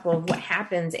example of what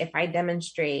happens if I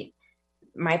demonstrate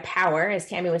my power, as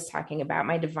Tammy was talking about,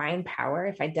 my divine power.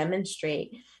 If I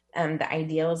demonstrate the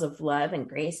ideals of love and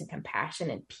grace and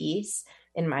compassion and peace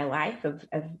in my life, of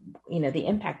the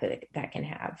impact that can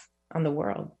have on the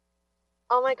world.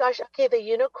 Oh my gosh. Okay. The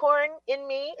unicorn in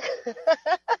me.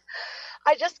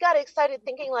 I just got excited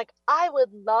thinking, like, I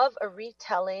would love a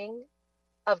retelling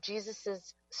of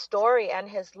Jesus's story and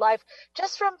his life,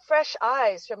 just from fresh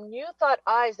eyes, from new thought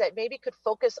eyes that maybe could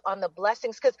focus on the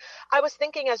blessings. Because I was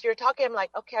thinking as you're talking, I'm like,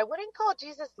 okay, I wouldn't call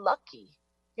Jesus lucky.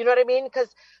 You know what I mean?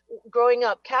 Because growing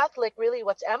up Catholic, really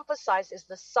what's emphasized is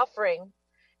the suffering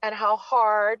and how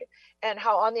hard and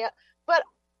how but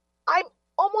I'm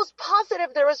almost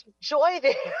positive there was joy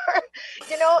there,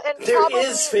 and there probably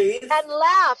is faith and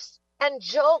laughs and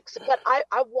jokes. But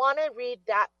I want to read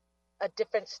that a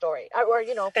different story, or and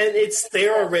it's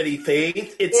there already,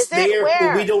 Faith. It's there,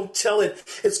 but we don't tell it.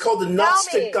 It's called the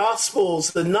Gnostic Gospels.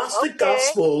 The Gnostic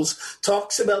Gospels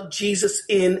talks about Jesus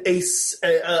in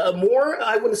a more,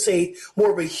 I wouldn't say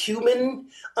more of a human,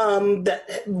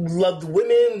 that loved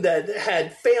women, that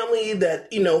had family,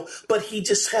 but he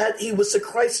was the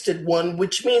Christed one,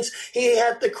 which means he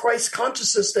had the Christ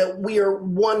consciousness that we are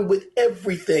one with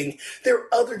everything. There are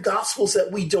other Gospels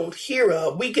that we don't hear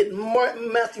of. We get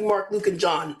Matthew, Mark, Luke, and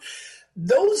John.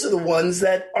 Those are the ones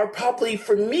that are probably,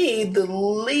 for me, the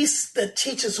least that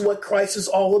teaches what Christ is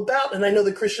all about. And I know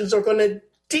the Christians are going to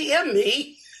DM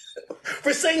me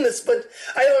for saying this, but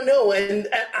I don't know. And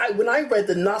when I read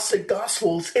the Gnostic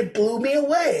Gospels, it blew me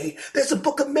away. There's a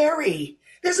book of Mary.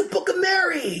 A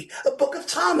book of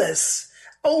Thomas.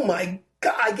 Oh my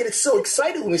God, I get so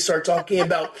excited when we start talking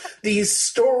about these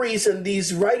stories and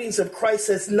these writings of Christ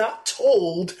that's not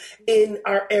told in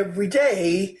our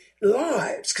everyday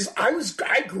lives. Because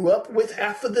I grew up with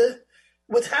half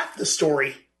the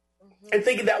story, and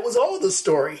thinking that was all the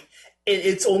story. And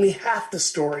it's only half the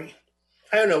story.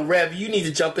 I don't know, Rev, you need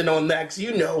to jump in on that, because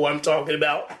you know what I'm talking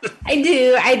about. I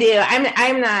do.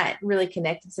 I'm not really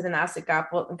connected to the Gnostic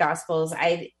Gospels.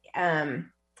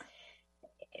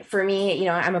 For me,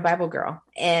 I'm a Bible girl,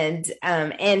 and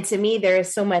to me, there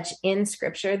is so much in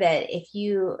Scripture that if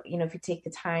you take the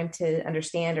time to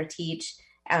understand or teach,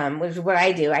 which is what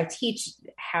I do, I teach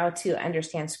how to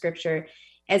understand Scripture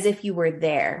as if you were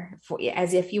there,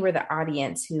 as if you were the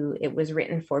audience who it was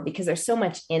written for, because there's so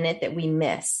much in it that we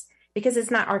miss, because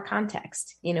it's not our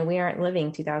context. We aren't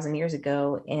living 2,000 years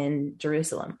ago in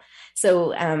Jerusalem.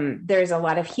 So there's a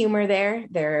lot of humor there.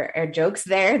 There are jokes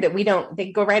there that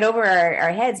they go right over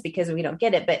our heads because we don't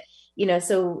get it. But,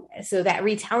 so that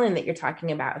retelling that you're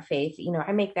talking about, Faith,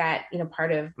 I make that,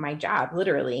 part of my job,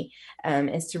 literally,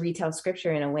 is to retell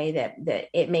Scripture in a way that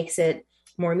it makes it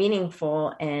more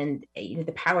meaningful. And,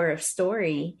 the power of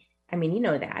story,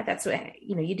 that's what,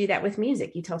 you do that with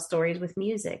music. You tell stories with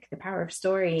music. The power of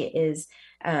story is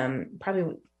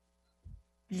probably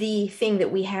the thing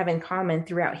that we have in common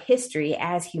throughout history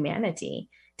as humanity,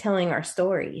 telling our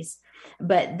stories.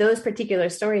 But those particular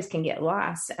stories can get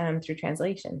lost through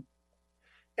translation.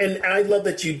 And I love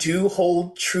that you do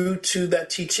hold true to that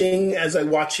teaching as I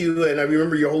watch you. And I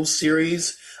remember your whole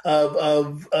series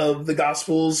of the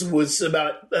Gospels was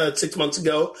about 6 months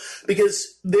ago,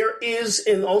 because there is,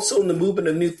 and also in the movement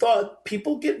of New Thought,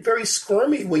 people get very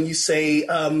squirmy when you say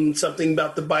something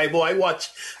about the Bible. I watch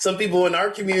some people in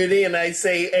our community and I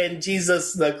say, and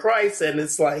Jesus the Christ, and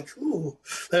it's like, ooh,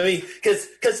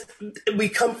 because we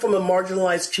come from a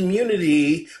marginalized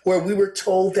community where we were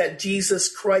told that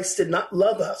Jesus Christ did not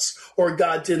love us, or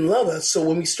God didn't love us. So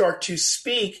when we start to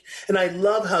speak, and I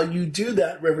love how you do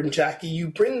that, Reverend Jackie, you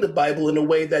bring the Bible in a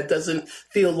way that doesn't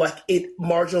feel like it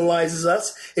marginalizes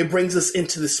us. It brings us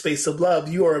into the space of love.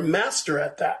 You are a master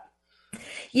at that.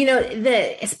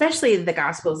 Especially the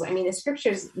Gospels. The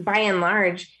Scriptures, by and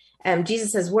large,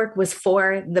 Jesus's work was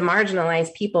for the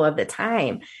marginalized people of the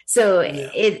time. So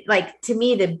to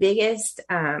me, the biggest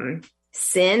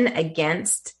sin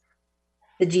against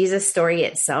the Jesus story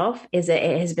itself is that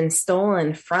it has been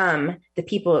stolen from the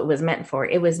people it was meant for.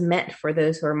 It was meant for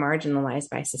those who are marginalized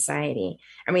by society.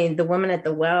 I mean, the woman at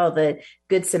the well, the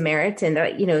Good Samaritan,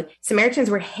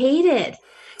 Samaritans were hated.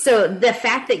 So the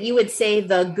fact that you would say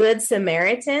the Good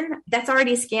Samaritan, that's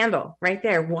already a scandal right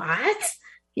there. What?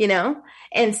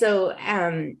 And so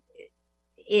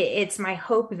it's my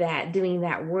hope that doing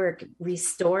that work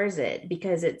restores it,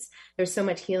 because there's so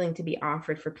much healing to be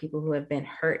offered for people who have been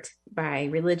hurt by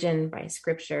religion, by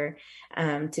scripture,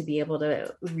 to be able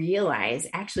to realize,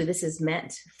 actually, this is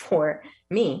meant for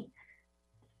me.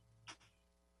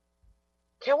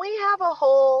 Can we have a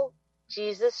whole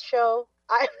Jesus show?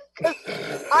 I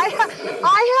have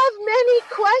many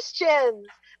questions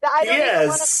that I don't even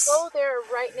want to go there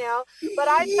right now, but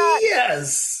I thought,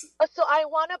 yes. So I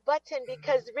want a button,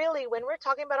 because really, when we're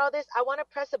talking about all this, I want to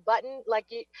press a button like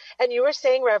you, and you were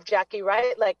saying, Rev Jackie,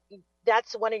 right? Like,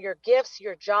 that's one of your gifts,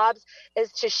 your jobs,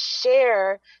 is to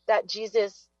share that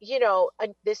Jesus,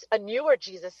 a newer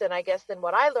Jesus than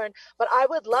what I learned. But I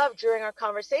would love, during our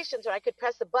conversations, where I could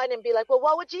press a button and be like, well,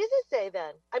 what would Jesus say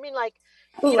then? I mean, like,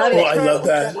 I love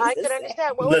that. I could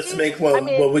understand. Let's make one.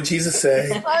 What would Jesus say?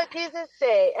 What would Jesus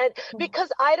say? And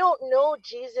because I don't know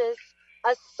Jesus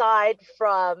aside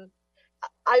from,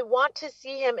 I want to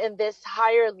see him in this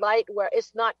higher light where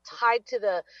it's not tied to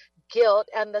the guilt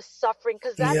and the suffering,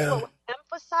 because that's what was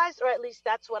emphasized, or at least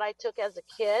that's what I took as a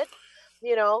kid,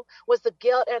 was the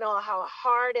guilt and how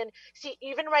hard. And see,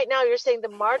 even right now, you're saying the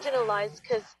marginalized,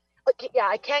 because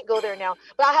I can't go there now,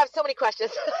 but I have so many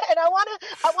questions, and I want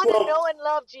to know and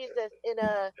love Jesus in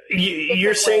a.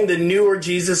 You're saying the newer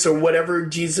Jesus, or whatever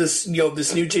Jesus,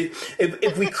 this new Jesus.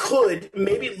 If we could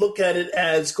maybe look at it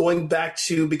as going back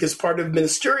to, because part of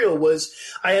ministerial was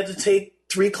I had to take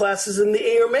 3 classes in the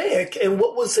Aramaic, and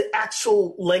what was the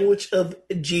actual language of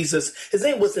Jesus? His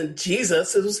name wasn't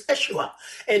Jesus; it was Yeshua,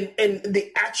 and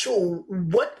the actual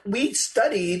what we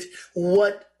studied,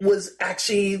 what was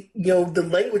actually the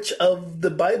language of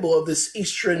the Bible, of this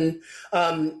Eastern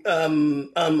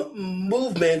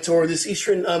movement, or this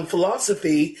Eastern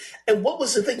philosophy, and what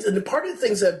was the things, and part of the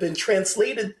things that have been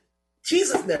translated.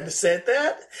 Jesus never said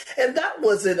that, and that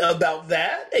wasn't about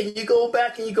that. And you go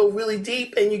back and you go really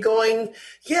deep, and you're going,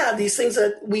 these things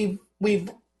that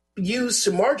we've used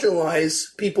to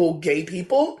marginalize people, gay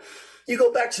people. You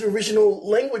go back to the original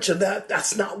language of that.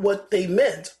 That's not what they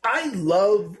meant. I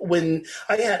love when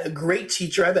I had a great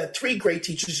teacher. I've had 3 great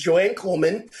teachers: Joanne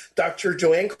Coleman, Dr.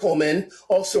 Joanne Coleman.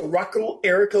 Also, Rocco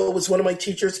Erico was one of my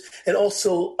teachers, and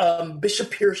also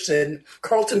Bishop Pearson,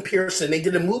 Carlton Pearson. They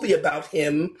did a movie about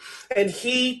him, and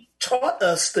he taught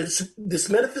us this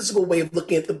metaphysical way of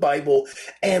looking at the Bible,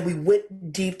 and we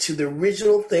went deep to the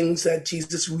original things that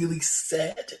Jesus really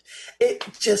said. It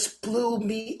just blew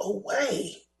me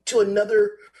away. To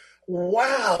another,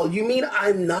 wow, you mean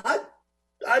I'm not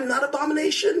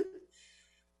abomination?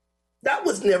 That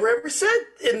was never ever said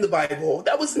in the Bible.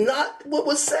 That was not what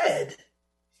was said.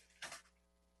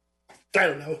 I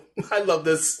don't know. I love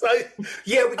this. We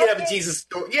can have a Jesus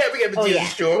story. Yeah, we can have a Jesus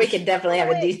story. We can definitely have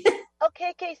a Jesus.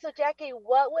 Okay, so Jackie,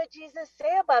 what would Jesus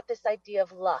say about this idea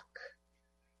of luck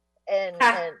and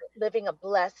living a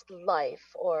blessed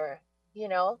life, or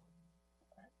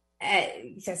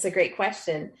That's a great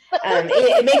question.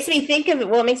 It makes me think of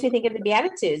the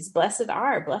Beatitudes. Blessed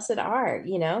are, blessed are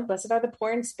the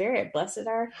poor in spirit. Blessed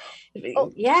are,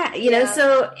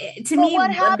 So to me,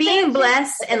 being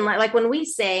blessed, and like when we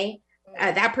say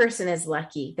that person is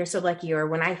lucky, they're so lucky, or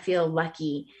when I feel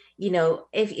lucky,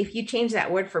 if you change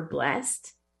that word for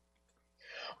blessed,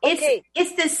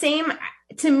 it's the same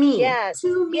to me. Yes.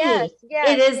 To me,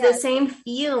 it is the same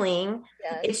feeling.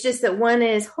 Yes. It's just that one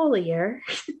is holier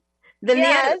than the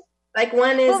other. Like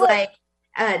one is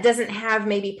doesn't have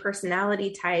maybe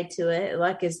personality tied to it.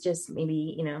 Luck is just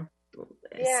maybe,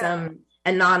 some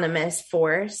anonymous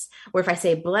force. Or if I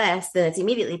say blessed, then it's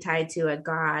immediately tied to a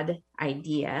God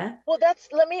idea. Well,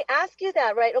 let me ask you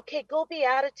that, right? Okay, go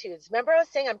Beatitudes. Remember I was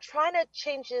saying I'm trying to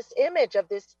change this image of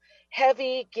this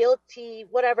heavy, guilty,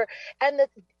 whatever. And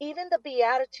even the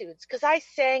Beatitudes, because I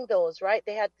sang those, right?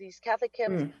 They had these Catholic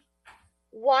hymns.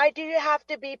 Why do you have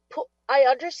to be I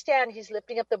understand he's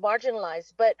lifting up the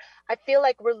marginalized, but I feel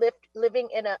like we're living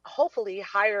in a hopefully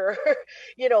higher,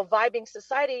 vibing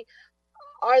society.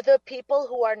 Are the people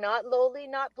who are not lowly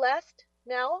not blessed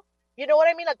now? You know what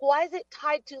I mean? Like, why is it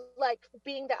tied to like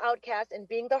being the outcast and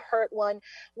being the hurt one?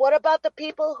 What about the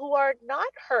people who are not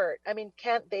hurt? I mean,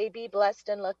 can't they be blessed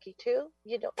and lucky too?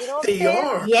 You know what they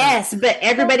are. Yes, but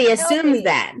everybody assumes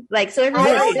that. Like, so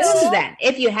everybody assumes that.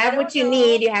 If you have what you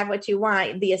need, you have what you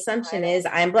want. The assumption is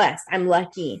I'm blessed, I'm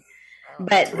lucky.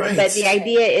 But the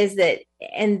idea is that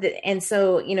and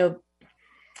so,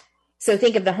 so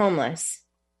think of the homeless.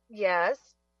 Yes.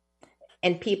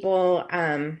 And people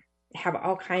have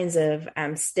all kinds of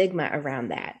stigma around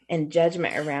that and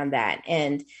judgment around that,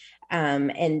 and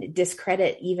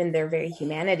discredit even their very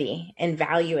humanity and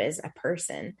value as a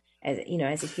person, as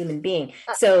as a human being.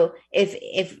 So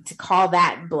if to call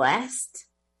that blessed,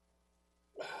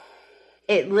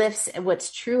 it lifts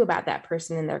what's true about that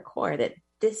person in their core, that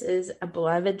this is a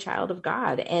beloved child of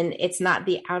God, and it's not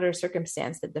the outer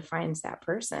circumstance that defines that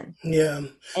person. Yeah.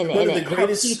 And it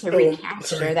helps you to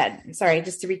recapture that. Sorry,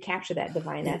 just to recapture that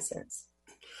divine essence.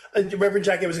 Reverend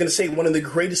Jackie, I was going to say one of the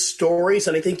greatest stories,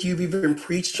 and I think you've even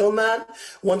preached on that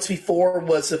once before,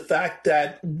 was the fact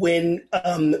that when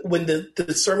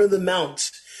the Sermon on the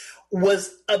Mount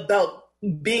was about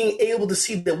being able to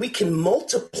see that we can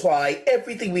multiply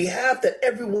everything we have, that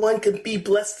everyone can be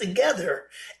blessed together.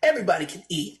 Everybody can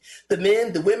eat. The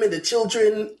men, the women, the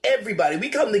children, everybody. We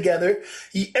come together.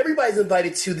 Everybody's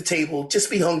invited to the table.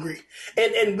 Just be hungry.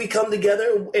 And we come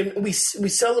together and we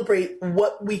celebrate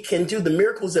what we can do, the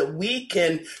miracles that we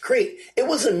can create. It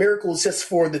wasn't miracles just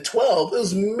for the 12. It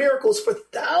was miracles for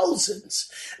thousands,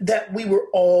 that we were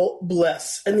all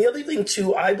blessed. And the other thing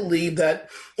too, I believe that,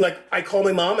 like, I call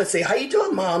my mom and say, "How you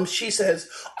doing, Mom?" She says,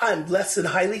 "I'm blessed and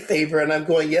highly favored." And I'm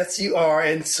going, "Yes, you are.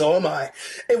 And so am I."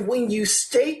 And when you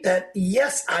state that,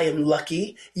 yes, I am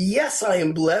lucky, yes, I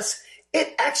am blessed,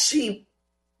 it actually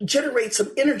generates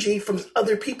some energy from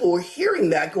other people who are hearing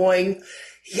that, going,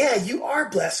 "Yeah, you are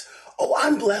blessed. Oh,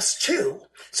 I'm blessed too."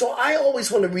 So I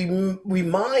always want to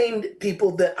remind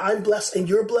people that I'm blessed and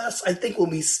you're blessed. I think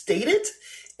when we state it,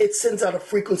 it sends out a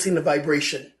frequency and a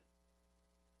vibration.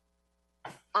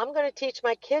 I'm going to teach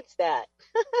my kids that.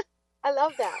 I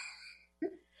love that.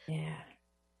 Yeah.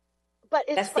 But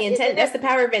that's the intent. That's the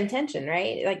power of intention,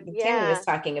 right? Like Tammy was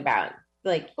talking about,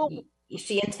 like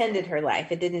she intended her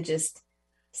life. It didn't just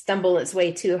stumble its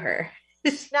way to her.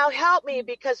 Now help me,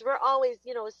 because we're always,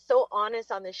 so honest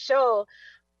on the show.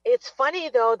 It's funny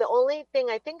though. The only thing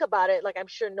I think about it, like I'm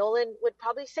sure Nolan would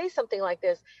probably say something like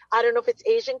this. I don't know if it's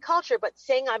Asian culture, but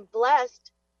saying I'm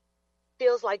blessed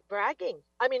feels like bragging.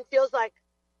 I mean, feels like,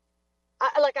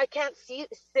 I can't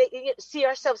see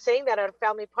ourselves saying that at a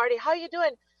family party. "How are you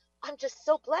doing?" "I'm just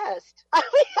so blessed." I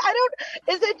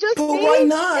mean, is it just But me? why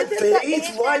not,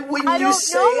 Faith? Why wouldn't you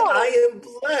say I am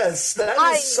blessed?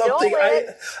 That is something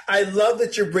I love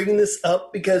that you're bringing this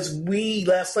up, because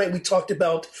last night we talked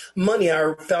about money.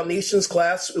 Our foundations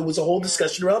class, it was a whole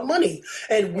discussion around money.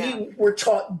 And we were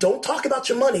taught, don't talk about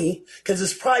your money because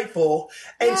it's prideful.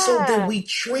 And so then we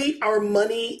treat our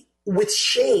money with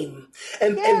shame.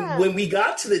 And when we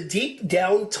got to the deep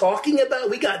down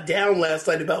we got down last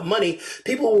night about money,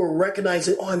 people were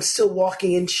recognizing, "Oh, I'm still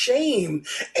walking in shame."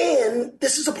 And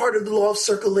this is a part of the law of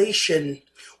circulation.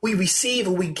 We receive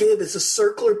and we give as a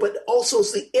circular, but also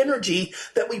it's the energy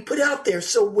that we put out there.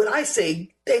 So when I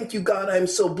say, "Thank you, God, I'm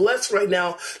so blessed right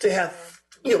now to have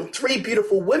 3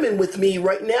 beautiful women with me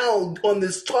right now on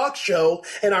this talk show,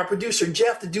 and our producer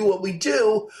Jeff to do what we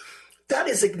do," that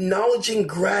is acknowledging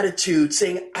gratitude,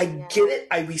 saying, "I get it,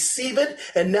 I receive it,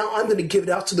 and now I'm going to give it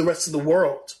out to the rest of the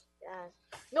world." Yes.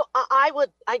 No,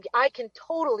 I can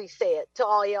totally say it to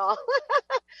all y'all.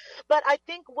 But I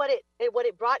think what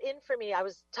it brought in for me, I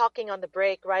was talking on the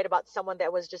break, right, about someone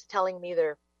that was just telling me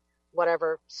their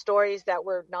whatever stories that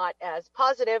were not as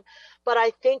positive. But I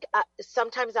think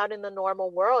sometimes out in the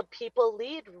normal world, people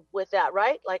lead with that,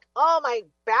 right? Like, "Oh, my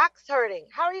back's hurting.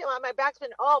 How are you? My back's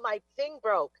been, oh, my thing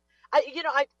broke."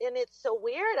 And it's so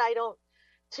weird.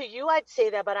 To you, I'd say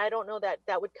that, but I don't know that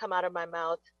that would come out of my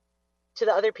mouth to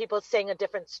the other people saying a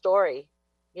different story,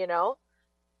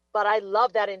 but I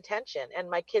love that intention. And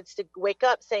my kids to wake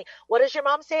up saying, "What does your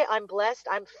mom say? I'm blessed.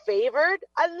 I'm favored."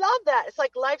 I love that. It's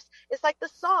like it's like the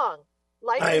song.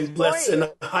 I am blessed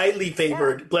and highly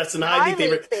favored. Yeah. Blessed and highly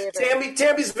favored.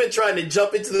 Tammy's been trying to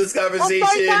jump into this conversation.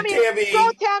 Sorry, Tammy,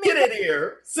 get in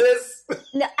here, sis.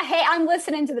 No, hey, I'm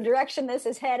listening to the direction this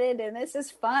is headed, and this is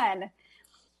fun.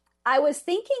 I was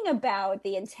thinking about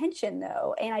the intention,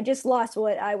 though, and I just lost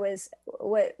what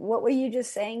were you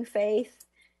just saying, Faith?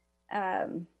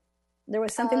 There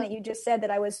was something that you just said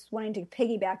that I was wanting to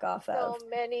piggyback off of. So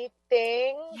many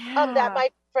things that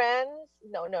my friends.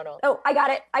 No. Oh, I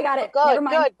got it. Good, Never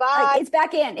mind. Good, bye. It's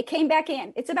back in. It came back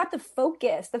in. It's about the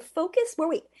focus. The focus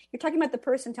you're talking about the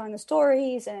person telling the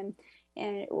stories and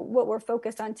what we're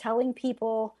focused on telling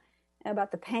people about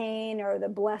the pain or the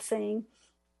blessing.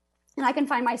 And I can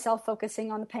find myself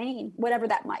focusing on the pain, whatever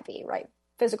that might be, right?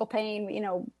 Physical pain,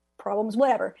 problems,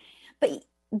 whatever. But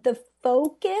the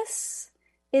focus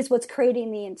is what's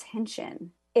creating the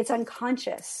intention. It's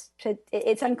unconscious.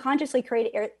 It's unconsciously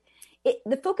created.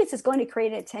 the focus is going to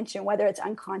create an attention, whether it's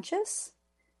unconscious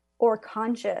or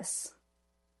conscious,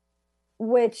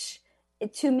 which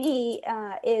to me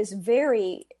is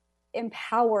very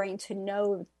empowering to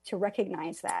know, to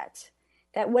recognize that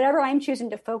whatever I'm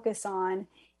choosing to focus on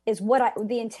is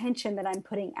the intention that I'm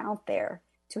putting out there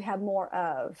to have more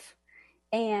of.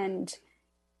 And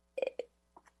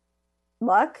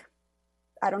luck,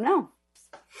 I don't know.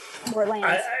 Where it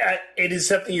lands. It is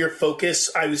something your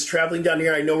focus. I was traveling down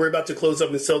here. I know we're about to close up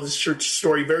and sell this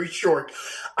story very short.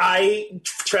 I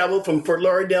traveled from Fort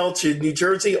Lauderdale to New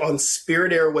Jersey on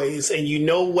Spirit Airways. And you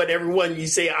know what, everyone, you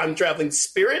say, I'm traveling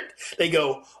Spirit, they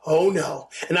go, oh no.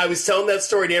 And I was telling that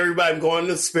story to everybody. I'm going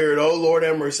to Spirit. Oh, Lord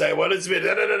have mercy. What is Spirit?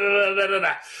 Da, da, da, da, da, da,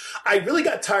 da. I really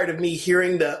got tired of me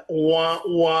hearing the wah,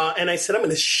 wah. And I said, I'm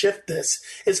going to shift this.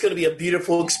 It's going to be a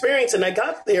beautiful experience. And I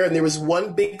got there and there was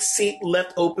one big seat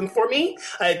left open for me.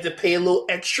 I had to pay a little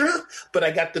extra, but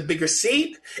I got the bigger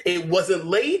seat. It wasn't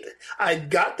late. I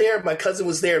got there. My cousin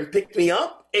was there and picked me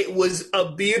up. It was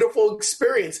a beautiful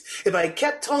experience. If I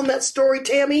kept telling that story,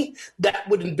 Tammy, that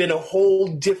would have been a whole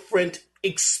different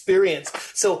experience.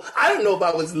 So I don't know if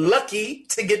I was lucky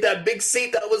to get that big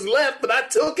seat that was left, but I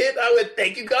took it. I went,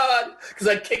 thank you, God, because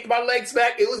I kicked my legs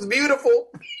back. It was beautiful.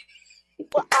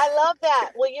 Well, I love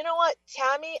that. Well, you know what,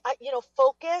 Tammy,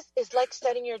 focus is like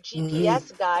setting your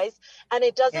GPS, guys. And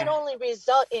it doesn't only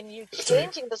result in you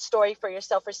changing the story for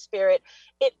yourself or Spirit.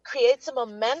 It creates a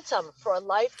momentum for a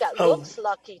life that looks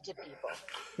lucky to people.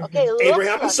 Okay,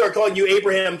 Abraham, I'm going to start calling you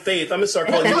Abraham Faith. I'm going to start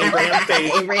calling you Abraham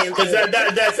Faith. Because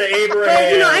that's an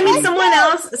Abraham. But, I mean, someone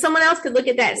else could look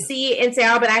at that seat and say,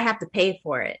 oh, but I have to pay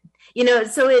for it.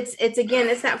 So it's again,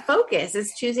 it's that focus.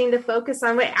 It's choosing to focus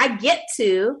on what I get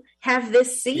to have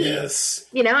this seat,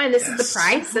 and this is the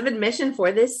price of admission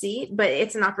for this seat, but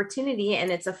it's an opportunity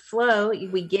and it's a flow.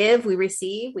 We give, we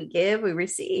receive, we give, we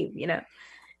receive,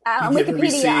 On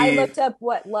Wikipedia, I looked up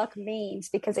what luck means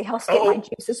because it helps get my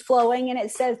juices flowing. And it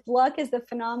says luck is the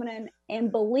phenomenon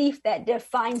and belief that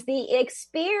defines the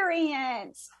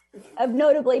experience of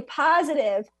notably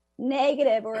positive,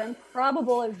 negative, or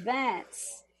improbable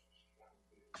events.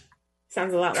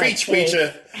 Sounds a lot Preach, like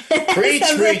preacher. Preach,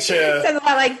 preacher. Sounds a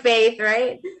lot like faith,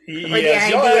 right? Yes, or the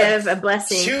idea of a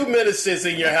blessing. 2 ministers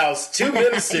in your house. 2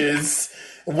 ministers.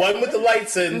 One with the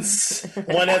license.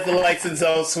 One has the license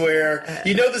elsewhere.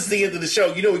 This is the end of the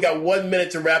show. We got 1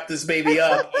 minute to wrap this baby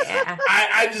up. Yeah.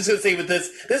 I'm just going to say with this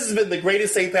has been the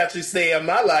greatest St. Patrick's Day of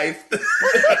my life. This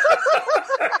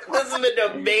has been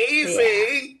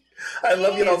amazing. Yeah. I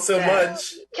love you all so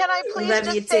much. Can I please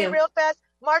just say real fast?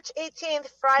 March 18th,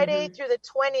 Friday through the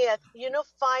 20th,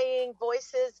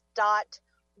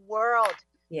 unifyingvoices.world.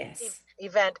 Yes.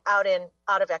 Event out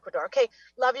of Ecuador. Okay.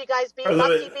 Love you guys. Be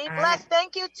lucky. Be blessed.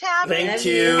 Thank you, Tammy. Thank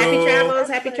you. Happy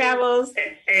travels.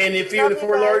 And if you're in the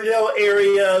Fort Lauderdale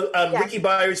area, Ricky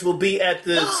Byers will be at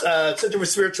the Center for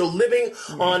Spiritual Living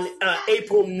on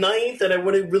April 9th. And I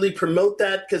want to really promote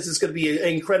that because it's going to be an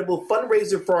incredible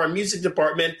fundraiser for our music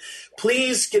department.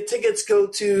 Please get tickets. Go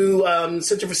to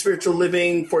Center for Spiritual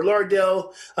Living Fort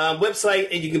Lauderdale website,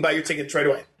 and you can buy your tickets right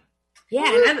away.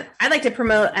 Yeah, and I'd like to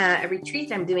promote a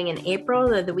retreat I'm doing in April,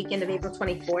 the weekend of April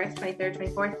 24th,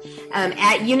 23rd, 24th,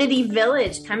 at Unity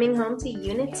Village, Coming Home to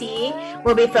Unity.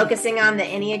 We'll be focusing on the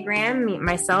Enneagram,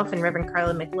 myself and Reverend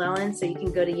Carla McClellan, so you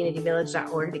can go to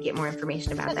unityvillage.org to get more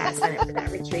information about that. Sign up for that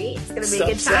retreat. It's going to be a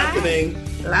good time. Happening.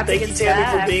 Thank you,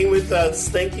 Tammy, for being with us.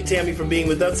 Thank you, Tammy, for being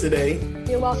with us today.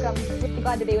 You're welcome. Really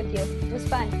glad to be with you. It was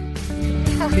fun.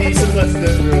 Peace and blessings,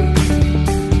 everyone.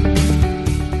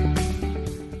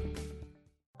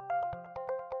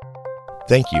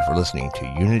 Thank you for listening to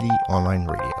Unity Online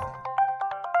Radio,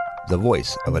 the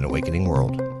voice of an awakening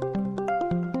world.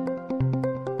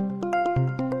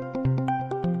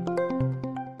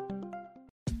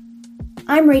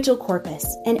 I'm Rachel Corpus,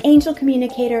 an angel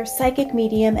communicator, psychic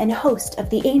medium, and host of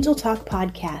the Angel Talk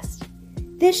podcast.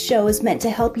 This show is meant to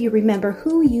help you remember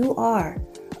who you are,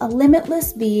 a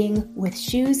limitless being with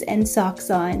shoes and socks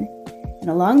on. And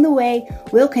along the way,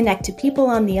 we'll connect to people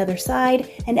on the other side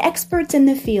and experts in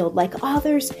the field like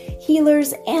authors,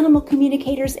 healers, animal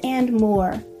communicators, and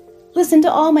more. Listen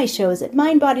to all my shows at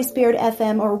Mind Body Spirit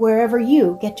FM or wherever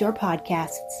you get your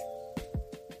podcasts.